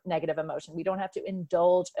indulge negative emotion. We don't have to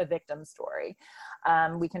indulge a victim story.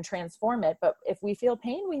 We can transform it. But if we feel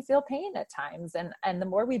pain, we feel pain at times. And the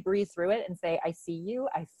more we breathe through it and say, I see you,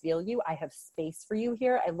 I feel you, I have space for you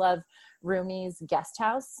here. I love Rumi's guest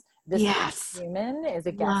house. This is human is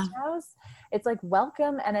a guest house. It's like,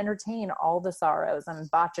 welcome and entertain all the sorrows. I'm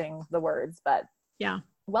botching the words, but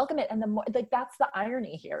welcome it. And the more, like, that's the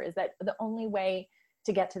irony here, is that the only way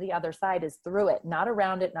to get to the other side is through it, not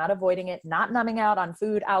around it, not avoiding it, not numbing out on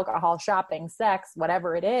food, alcohol, shopping, sex,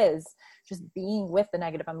 whatever it is. Just being with the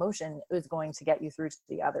negative emotion is going to get you through to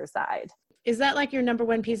the other side. Is that like your number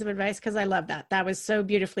one piece of advice? Because I love that. That was so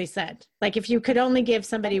beautifully said. Like, if you could only give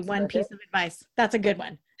somebody one piece of advice, that's a good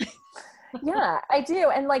one. Yeah, I do.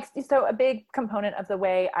 And like, so a big component of the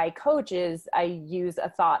way I coach is I use a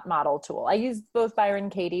thought model tool. I use both Byron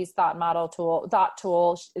Katie's thought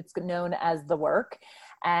tool. It's known as The Work.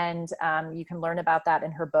 And you can learn about that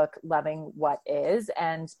in her book, Loving What Is.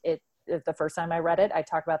 And the first time I read it, I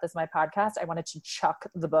talk about this in my podcast, I wanted to chuck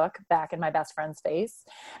the book back in my best friend's face.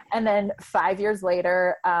 And then 5 years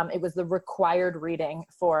later, it was the required reading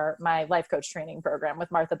for my life coach training program with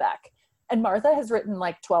Martha Beck. And Martha has written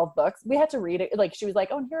like 12 books. We had to read it. Like, she was like,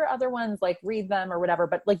 oh, and here are other ones, like read them or whatever.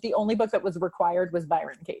 But like, the only book that was required was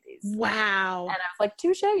Byron Katie's. Wow. And I was like,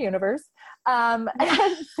 touche, universe. And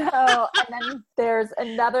then there's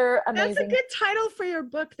another amazing. That's a good title for your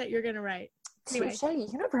book that you're going to write. Anyway.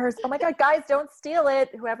 Touche, universe. Oh my God, guys, don't steal it.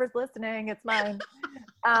 Whoever's listening, it's mine.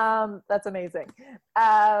 That's amazing.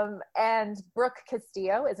 And Brooke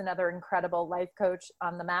Castillo is another incredible life coach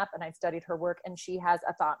on the map. And I've studied her work, and she has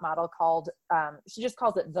a thought model called, she just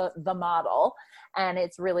calls it the model. And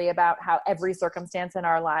it's really about how every circumstance in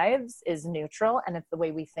our lives is neutral. And it's the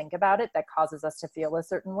way we think about it that causes us to feel a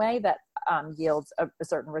certain way that yields a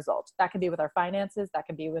certain result. That can be with our finances. That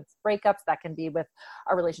can be with breakups. That can be with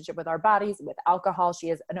our relationship with our bodies, with alcohol. She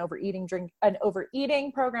has an overeating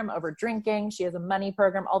program, over drinking. She has a money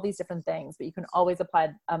program, all these different things, but you can always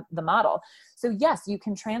apply the model. So yes, you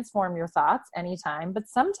can transform your thoughts anytime, but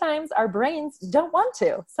sometimes our brains don't want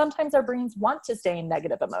to. Sometimes our brains want to stay in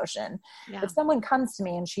negative emotion. Yeah. If someone comes to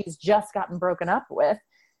me and she's just gotten broken up with,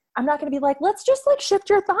 I'm not going to be like, let's just like shift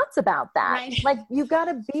your thoughts about that. Right. Like, you got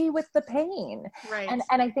to be with the pain. Right.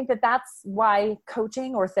 And I think that that's why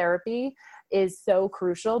coaching or therapy is so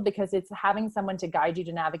crucial, because it's having someone to guide you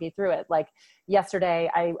to navigate through it. Like yesterday,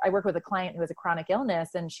 I work with a client who has a chronic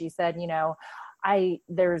illness, and she said,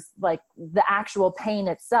 there's like the actual pain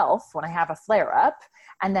itself when I have a flare up,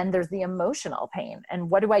 and then there's the emotional pain. And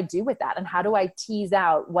what do I do with that? And how do I tease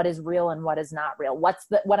out what is real and what is not real?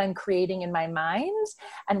 What I'm creating in my mind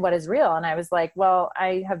and what is real? And I was like, well,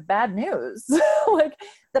 I have bad news. Like,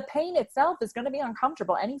 the pain itself is going to be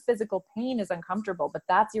uncomfortable. Any physical pain is uncomfortable, but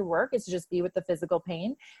that's your work, is to just be with the physical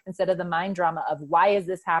pain instead of the mind drama of, why is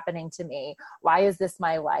this happening to me? Why is this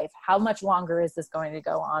my life? How much longer is this going to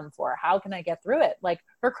go on for? How can I get through it? Like,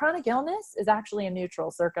 her chronic illness is actually a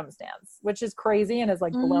neutral circumstance, which is crazy and has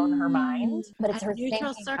like blown her mind, but it's her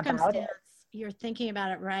neutral thinking circumstance. about it. You're thinking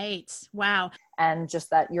about it, right? Wow. And just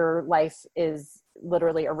that your life is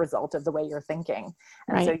literally a result of the way you're thinking.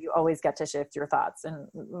 And right. So you always get to shift your thoughts. And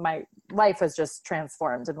my life has just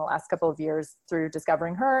transformed in the last couple of years through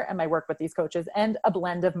discovering her and my work with these coaches, and a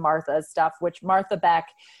blend of Martha's stuff, which Martha Beck,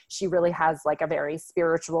 she really has like a very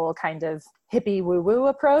spiritual kind of hippie woo-woo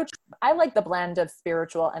approach. I like the blend of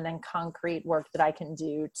spiritual and then concrete work that I can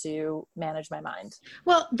do to manage my mind.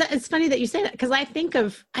 Well, it's funny that you say that, because I think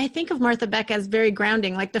of Martha Beck as very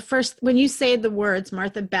grounding. Like when you say the words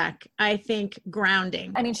Martha Beck, I think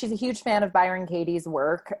grounding. I mean, she's a huge fan of Byron Katie's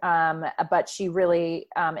work, but she really,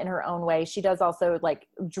 in her own way, she does also like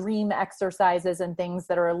dream exercises and things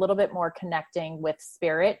that are a little bit more connecting with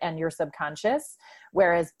spirit and your subconscious.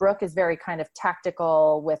 Whereas Brooke is very kind of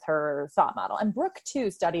tactical with her thought model. And Brooke too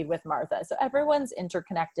studied with Martha. So everyone's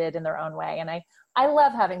interconnected in their own way. And I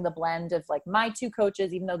love having the blend of like my two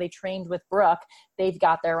coaches, even though they trained with Brooke, they've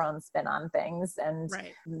got their own spin on things, and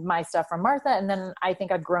my stuff from Martha. And then I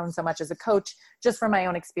think I've grown so much as a coach just from my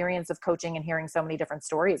own experience of coaching and hearing so many different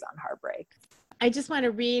stories on heartbreak. I just want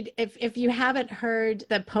to read, if you haven't heard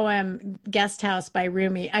the poem Guest House by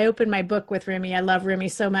Rumi, I opened my book with Rumi. I love Rumi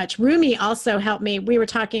so much. Rumi also helped me. We were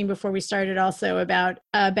talking before we started also about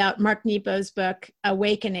Mark Nepo's book,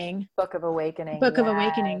 Awakening. Book of Awakening. Book of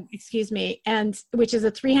Awakening, excuse me. And which is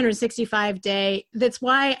a 365-day. That's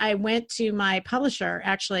why I went to my publisher,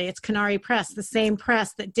 actually. It's Canary Press, the same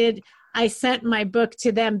press I sent my book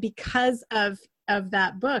to them because of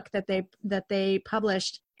that book that they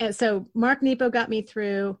published. And so Mark Nepo got me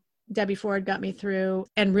through, Debbie Ford got me through,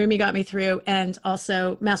 and Rumi got me through, and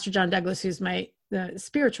also Master John Douglas, who's the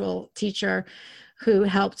spiritual teacher, who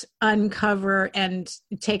helped uncover and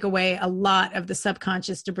take away a lot of the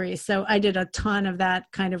subconscious debris. So I did a ton of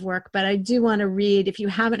that kind of work, but I do want to read, if you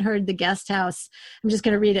haven't heard The Guest House, I'm just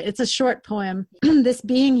going to read it. It's a short poem. This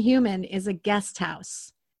being human is a guest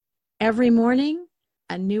house. Every morning,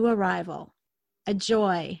 a new arrival, a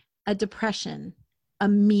joy, a depression, a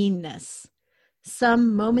meanness.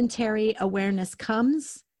 Some momentary awareness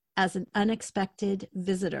comes as an unexpected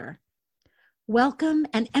visitor. Welcome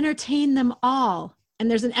and entertain them all. And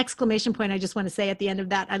there's an exclamation point I just want to say at the end of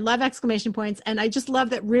that. I love exclamation points, and I just love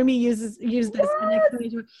that Rumi used this. An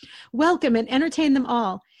exclamation point. Welcome and entertain them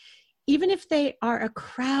all. Even if they are a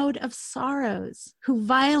crowd of sorrows who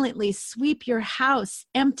violently sweep your house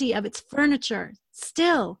empty of its furniture,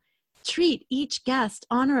 still treat each guest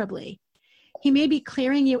honorably. He may be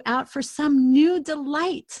clearing you out for some new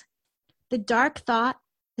delight. The dark thought,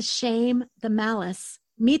 the shame, the malice,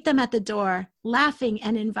 meet them at the door, laughing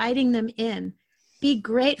and inviting them in. Be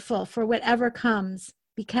grateful for whatever comes,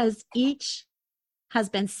 because each has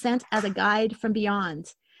been sent as a guide from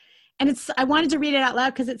beyond. And I wanted to read it out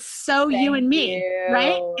loud because it's so you and me,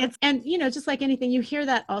 right? And just like anything, you hear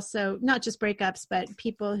that also, not just breakups, but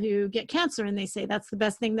people who get cancer and they say, that's the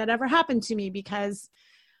best thing that ever happened to me, because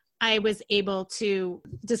I was able to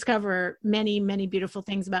discover many, many beautiful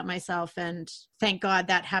things about myself. And thank God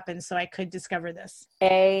that happened so I could discover this.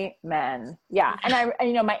 Amen. Yeah.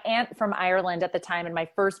 And my aunt from Ireland at the time in my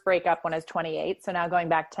first breakup when I was 28, so now going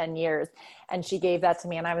back 10 years, and she gave that to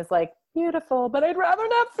me and I was like, beautiful, but I'd rather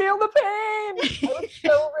not feel the pain. I was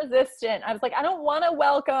so resistant. I was like, I don't want to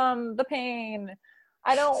welcome the pain.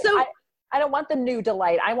 I don't want the new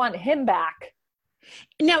delight. I want him back.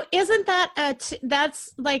 Now, isn't that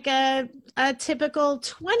that's like a typical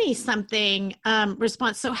 20-something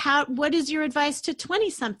response? So what is your advice to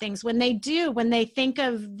 20-somethings when they think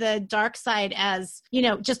of the dark side as,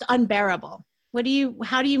 just unbearable?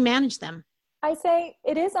 How do you manage them? I say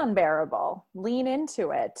it is unbearable. Lean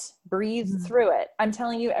into it. Breathe through it. I'm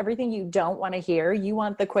telling you everything you don't want to hear. You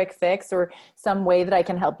want the quick fix or some way that I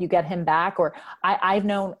can help you get him back. Or I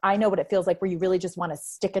know what it feels like where you really just want to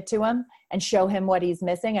stick it to him and show him what he's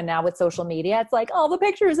missing. And now with social media, it's like all the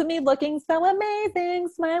pictures of me looking so amazing,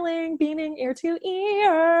 smiling, beaming ear to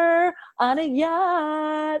ear on a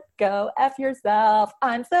yacht. Go F yourself.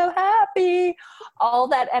 I'm so happy. All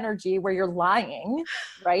that energy where you're lying,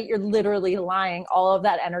 right? You're literally lying, all of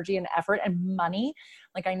that energy and effort and money.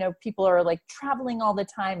 Like I know people are like traveling all the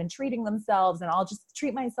time and treating themselves, and I'll just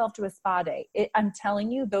treat myself to a spa day. I'm telling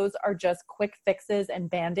you, those are just quick fixes and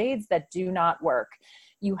band-aids that do not work.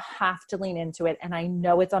 You have to lean into it. And I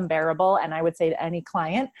know it's unbearable. And I would say to any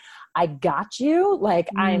client, I got you. Like,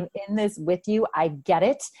 I'm in this with you. I get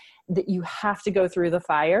it, that you have to go through the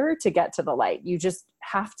fire to get to the light. You just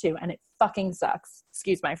have to. And it fucking sucks.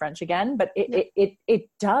 Excuse my French again, but it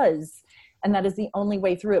does. And that is the only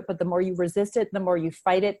way through it. But the more you resist it, the more you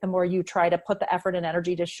fight it, the more you try to put the effort and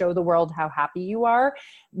energy to show the world how happy you are,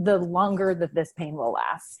 the longer that this pain will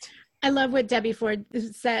last. I love what Debbie Ford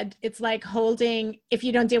said. It's like holding, if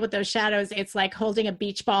you don't deal with those shadows, it's like holding a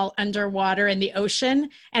beach ball underwater in the ocean.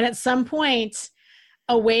 And at some point,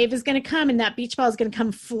 a wave is going to come and that beach ball is going to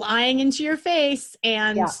come flying into your face.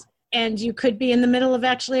 And you could be in the middle of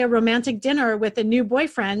actually a romantic dinner with a new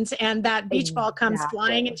boyfriend, and that beach ball comes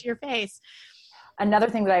flying into your face. Another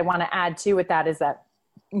thing that I want to add too with that is that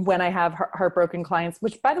when I have heartbroken clients,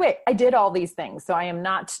 which by the way, I did all these things. So I am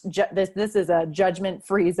not, this is a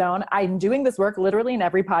judgment-free zone. I'm doing this work literally in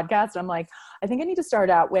every podcast. I'm like, I think I need to start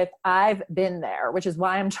out with, I've been there, which is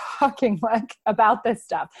why I'm talking like about this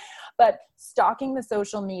stuff. But stalking the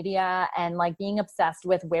social media and like being obsessed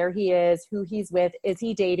with where he is, who he's with, is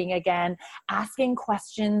he dating again, asking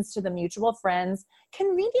questions to the mutual friends,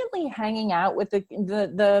 conveniently hanging out with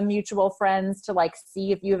the mutual friends to like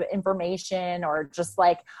see if you have information, or just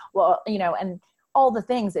like, well, you know, and all the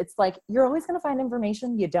things. It's like, you're always going to find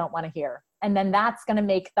information you don't want to hear. And then that's going to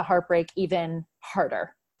make the heartbreak even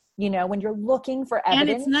harder. You know, when you're looking for evidence.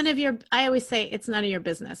 And it's none of your, I always say it's none of your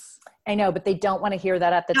business. I know, but they don't want to hear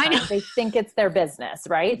that at the time. They think it's their business,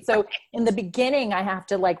 right? So in the beginning, I have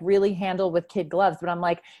to like really handle with kid gloves, but I'm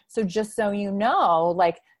like, so just so you know,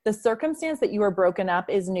 like the circumstance that you were broken up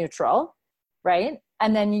is neutral, right?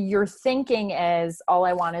 And then your thinking is, all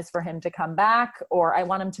I want is for him to come back, or I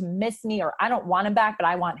want him to miss me, or I don't want him back, but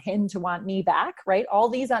I want him to want me back, right? All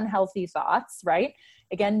these unhealthy thoughts, right?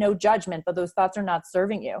 Again, no judgment, but those thoughts are not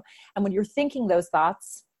serving you. And when you're thinking those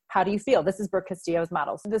thoughts, how do you feel? This is Brooke Castillo's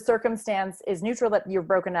model. So the circumstance is neutral, that you're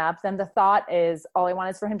broken up. Then the thought is, all I want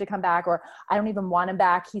is for him to come back, or I don't even want him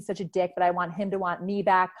back. He's such a dick, but I want him to want me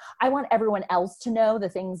back. I want everyone else to know the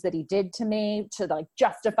things that he did to me, to like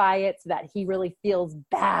justify it so that he really feels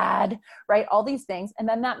bad, right? All these things. And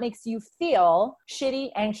then that makes you feel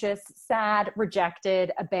shitty, anxious, sad,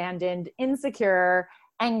 rejected, abandoned, insecure,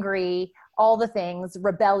 angry, all the things,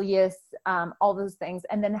 rebellious, all those things.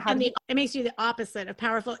 And then it makes you the opposite of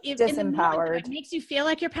powerful. Disempowered. It makes you feel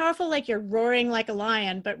like you're powerful, like you're roaring like a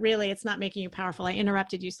lion, but really it's not making you powerful. I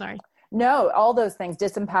interrupted you. Sorry. No, all those things.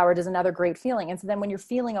 Disempowered is another great feeling. And so then when you're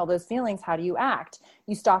feeling all those feelings, how do you act?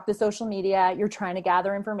 You stalk the social media, you're trying to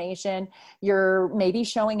gather information, you're maybe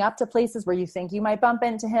showing up to places where you think you might bump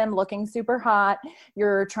into him looking super hot,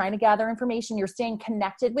 you're trying to gather information, you're staying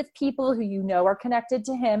connected with people who you know are connected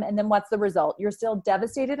to him. And then what's the result? You're still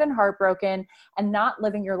devastated and heartbroken and not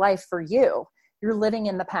living your life for you. You're living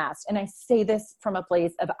in the past. And I say this from a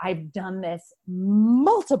place of, I've done this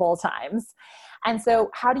multiple times. And so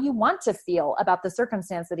how do you want to feel about the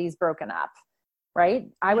circumstance that he's broken up, right?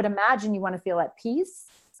 I would imagine you want to feel at peace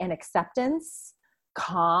and acceptance,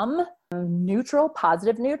 calm, neutral,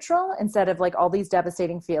 positive neutral, instead of like all these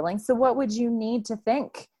devastating feelings. So what would you need to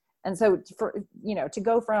think? And so for, you know, to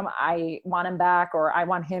go from I want him back, or I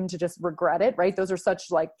want him to just regret it, right? Those are such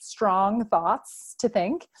like strong thoughts to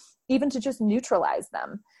think, even to just neutralize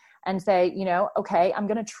them and say, you know, okay, I'm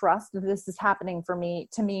going to trust that this is happening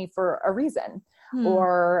to me for a reason.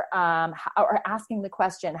 Or asking the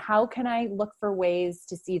question, how can I look for ways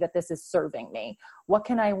to see that this is serving me? What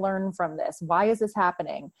can I learn from this? Why is this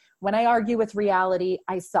happening? When I argue with reality,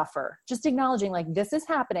 I suffer. Just acknowledging like this is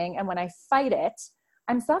happening. And when I fight it,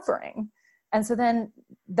 I'm suffering. And so then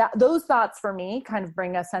those thoughts for me kind of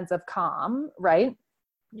bring a sense of calm, right?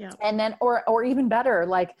 Yeah. And then, or even better,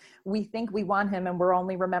 like we think we want him and we're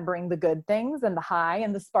only remembering the good things and the high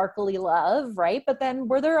and the sparkly love, right? But then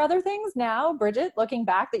were there other things now, Bridget, looking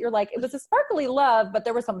back, that you're like, it was a sparkly love, but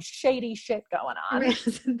there was some shady shit going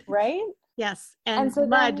on, right? Yes. And so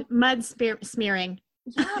mud smearing.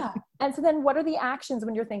 Yeah. And so then what are the actions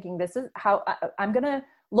when you're thinking, this is how I'm going to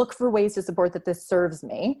look for ways to support that this serves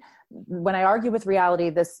me? When I argue with reality,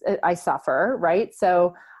 I suffer, right?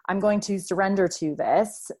 So I'm going to surrender to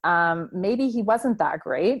this. Maybe he wasn't that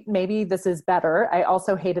great. Maybe this is better. I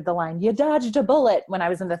also hated the line, you dodged a bullet, when I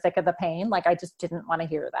was in the thick of the pain. Like I just didn't want to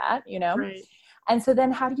hear that, you know? Right. And so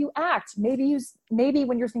then how do you act? Maybe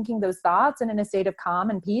when you're thinking those thoughts and in a state of calm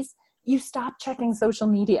and peace, you stop checking social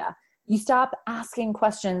media. You stop asking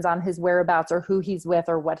questions on his whereabouts or who he's with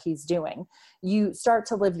or what he's doing. You start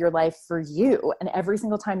to live your life for you. And every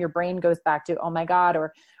single time your brain goes back to, oh my God,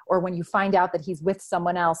 or when you find out that he's with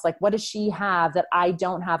someone else, like, what does she have that I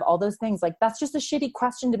don't have? All those things, like, that's just a shitty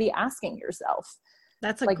question to be asking yourself.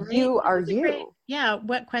 That's a like great, you are that's a great, you. yeah.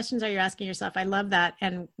 What questions are you asking yourself? I love that.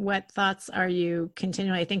 And what thoughts are you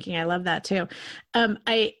continually thinking? I love that too.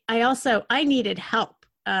 I also, I needed help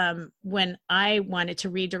when I wanted to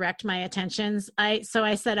redirect my attentions. So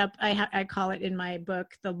I set up, I call it in my book,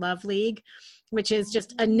 the Love League, which is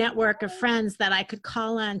just a network of friends that I could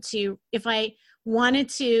call on to, if I wanted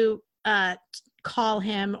to, call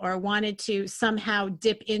him or wanted to somehow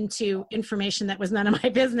dip into information that was none of my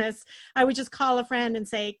business, I would just call a friend and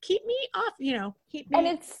say, keep me off, keep And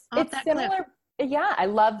me off that similar. cliff. Yeah, I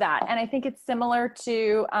love that. And I think it's similar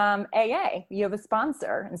to AA. You have a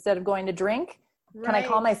sponsor. Instead of going to drink, can I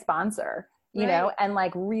call my sponsor? And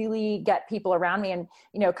like really get people around me. And,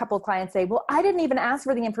 a couple of clients say, well, I didn't even ask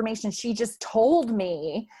for the information. She just told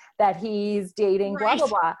me that he's dating, blah, blah,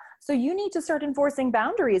 blah. So you need to start enforcing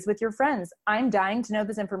boundaries with your friends. I'm dying to know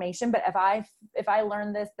this information, but if I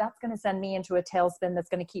learn this, that's going to send me into a tailspin that's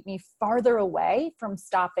going to keep me farther away from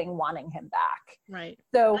stopping wanting him back. Right.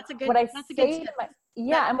 So what I say to my,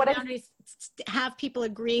 and what have people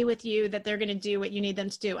agree with you that they're going to do what you need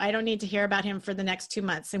them to do. I don't need to hear about him for the next 2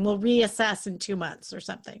 months, and we'll reassess in 2 months or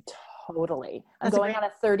something. Totally. I'm going on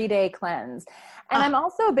a 30-day cleanse. And I'm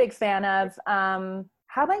also a big fan of,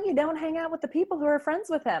 how about you don't hang out with the people who are friends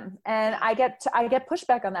with him? And I get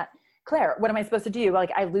pushback on that. Claire, what am I supposed to do?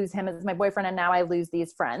 Like, I lose him as my boyfriend and now I lose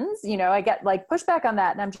these friends. I get like pushback on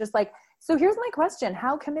that. And I'm just like, so here's my question.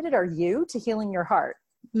 How committed are you to healing your heart?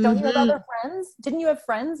 Don't you have other friends? Didn't you have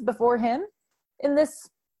friends before him in this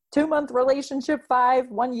 2-month relationship,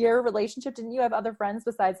 1 year relationship? Didn't you have other friends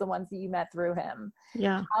besides the ones that you met through him?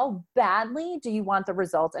 Yeah. How badly do you want the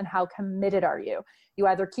result, and how committed are you? You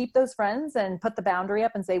either keep those friends and put the boundary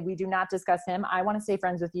up and say, we do not discuss him. I want to stay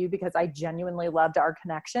friends with you because I genuinely loved our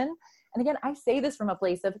connection. And again, I say this from a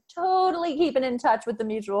place of totally keeping in touch with the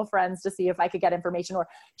mutual friends to see if I could get information, or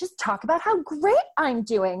just talk about how great I'm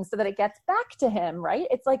doing so that it gets back to him, right?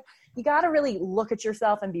 It's like, you got to really look at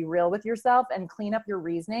yourself and be real with yourself and clean up your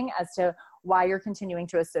reasoning as to why you're continuing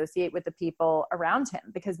to associate with the people around him,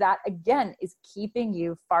 because that, again, is keeping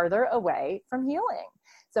you farther away from healing.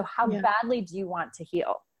 So how badly do you want to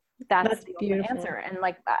heal? That's the only answer. And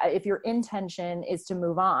like, if your intention is to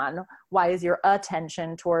move on, why is your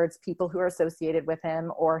attention towards people who are associated with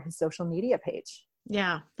him or his social media page?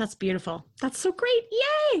 Yeah, that's beautiful. That's so great.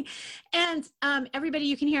 Yay. And everybody,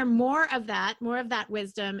 you can hear more of that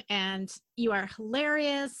wisdom. And you are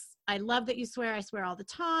hilarious. I love that you swear. I swear all the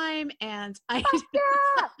time. And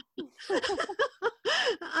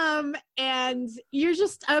and you're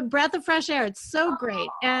just a breath of fresh air. It's so great.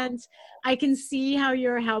 And I can see how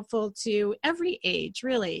you're helpful to every age,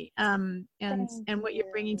 really. And what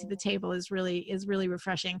you're bringing to the table is really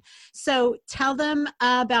refreshing. So tell them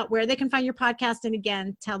about where they can find your podcast. And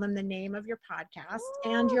again, tell them the name of your podcast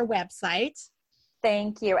and your website.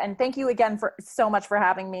 Thank you. And thank you again so much for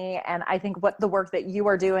having me. And I think what the work that you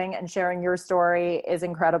are doing and sharing your story is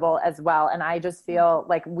incredible as well. And I just feel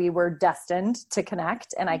like we were destined to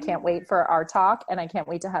connect, and I can't wait for our talk, and I can't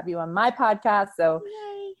wait to have you on my podcast. So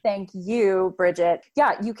thank you, Bridget.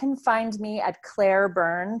 Yeah, you can find me at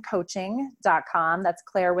clairebyrnecoaching.com. That's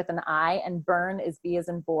Claire with an I, and Byrne is B as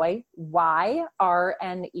in boy,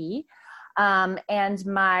 YRNE. And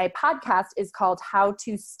my podcast is called How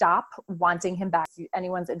to Stop Wanting Him Back. If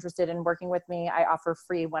anyone's interested in working with me, I offer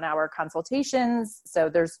free 1-hour consultations. So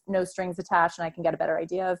there's no strings attached, and I can get a better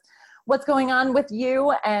idea of what's going on with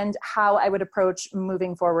you and how I would approach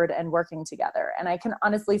moving forward and working together. And I can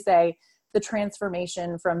honestly say the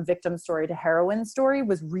transformation from victim story to heroine story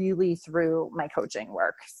was really through my coaching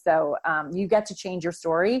work. So you get to change your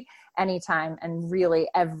story anytime, and really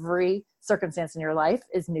every circumstance in your life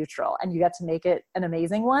is neutral, and you get to make it an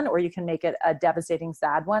amazing one, or you can make it a devastating,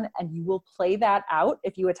 sad one, and you will play that out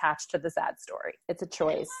if you attach to the sad story. It's a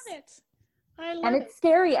choice. I love it. And it's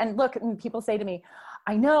scary. And look, people say to me,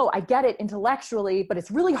 I know, I get it intellectually, but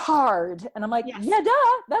it's really hard. And I'm like, yeah,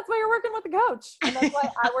 duh. That's why you're working with a coach. And that's why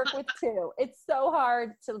I work with two. It's so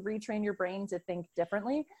hard to retrain your brain to think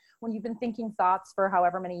differently when you've been thinking thoughts for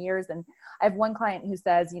however many years. And I have one client who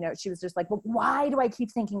says, she was just like, well, why do I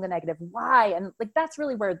keep thinking the negative? Why? And like, that's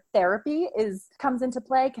really where therapy comes into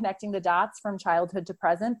play, connecting the dots from childhood to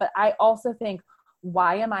present. But I also think,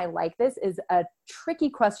 why am I like this is a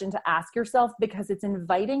tricky question to ask yourself, because it's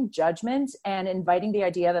inviting judgment and inviting the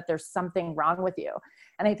idea that there's something wrong with you.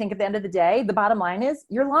 And I think at the end of the day, the bottom line is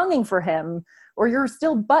you're longing for him, or you're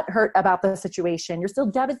still butthurt about the situation. You're still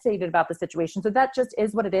devastated about the situation. So that just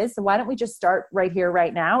is what it is. So why don't we just start right here,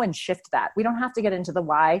 right now, and shift that? We don't have to get into the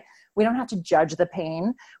why. We don't have to judge the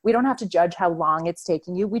pain. We don't have to judge how long it's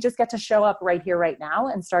taking you. We just get to show up right here, right now,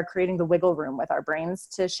 and start creating the wiggle room with our brains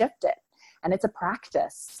to shift it. And it's a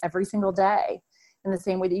practice every single day. In the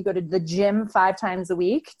same way that you go to the gym 5 times a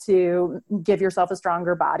week to give yourself a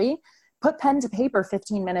stronger body, put pen to paper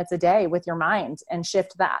 15 minutes a day with your mind and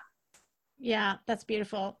shift that. Yeah, that's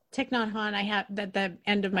beautiful. Thich Nhat Hanh, I have at the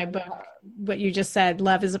end of my book, what you just said,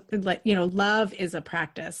 love is a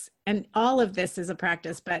practice, and all of this is a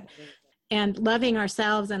practice, and loving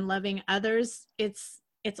ourselves and loving others, it's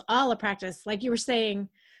all a practice. Like you were saying,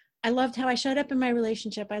 I loved how I showed up in my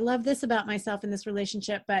relationship. I love this about myself in this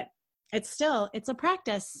relationship, but it's a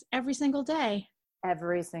practice every single day.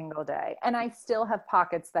 Every single day. And I still have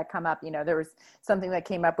pockets that come up. There was something that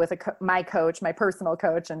came up with my coach, my personal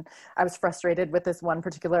coach, and I was frustrated with this one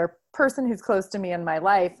particular person who's close to me in my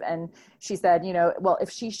life. And she said, well,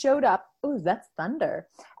 if she showed up, oh, that's thunder.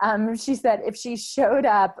 She said, if she showed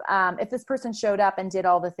up, if this person showed up and did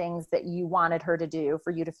all the things that you wanted her to do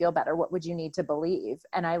for you to feel better, what would you need to believe?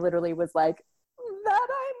 And I literally was like, that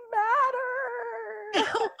I matter.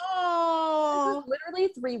 Oh, literally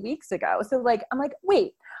 3 weeks ago. So I'm like,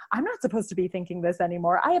 wait, I'm not supposed to be thinking this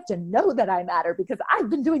anymore. I have to know that I matter because I've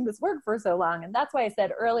been doing this work for so long. And that's why I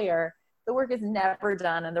said earlier, the work is never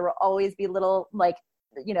done. And there will always be little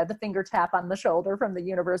the finger tap on the shoulder from the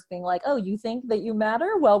universe being like, oh, you think that you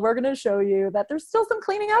matter? Well, we're going to show you that there's still some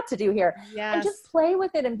cleaning up to do here. Yes. And just play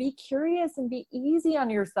with it and be curious and be easy on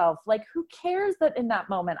yourself. Like, who cares that in that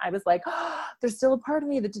moment I was like, oh, there's still a part of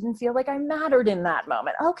me that didn't feel like I mattered in that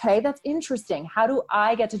moment. Okay, that's interesting. How do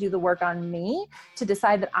I get to do the work on me to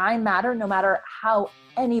decide that I matter no matter how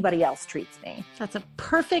anybody else treats me? That's a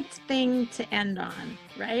perfect thing to end on,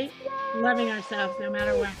 right? Yes. Loving ourselves no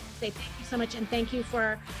matter what. Say thank you so much, and thank you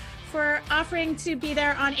for offering to be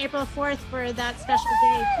there on April 4th for that special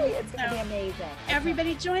day. It's going to be amazing.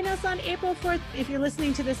 Everybody join us on April 4th. If you're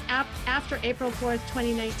listening to this after April 4th,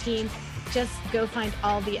 2019, just go find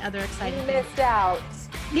all the other exciting things. You missed out.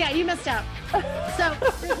 Yeah, you missed out. So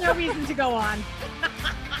there's no reason to go on.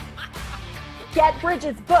 Get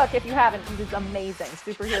Bridget's book if you haven't. It's amazing.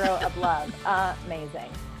 Superhero of Love.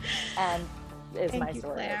 Amazing. And is my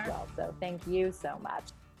story as well. So thank you so much.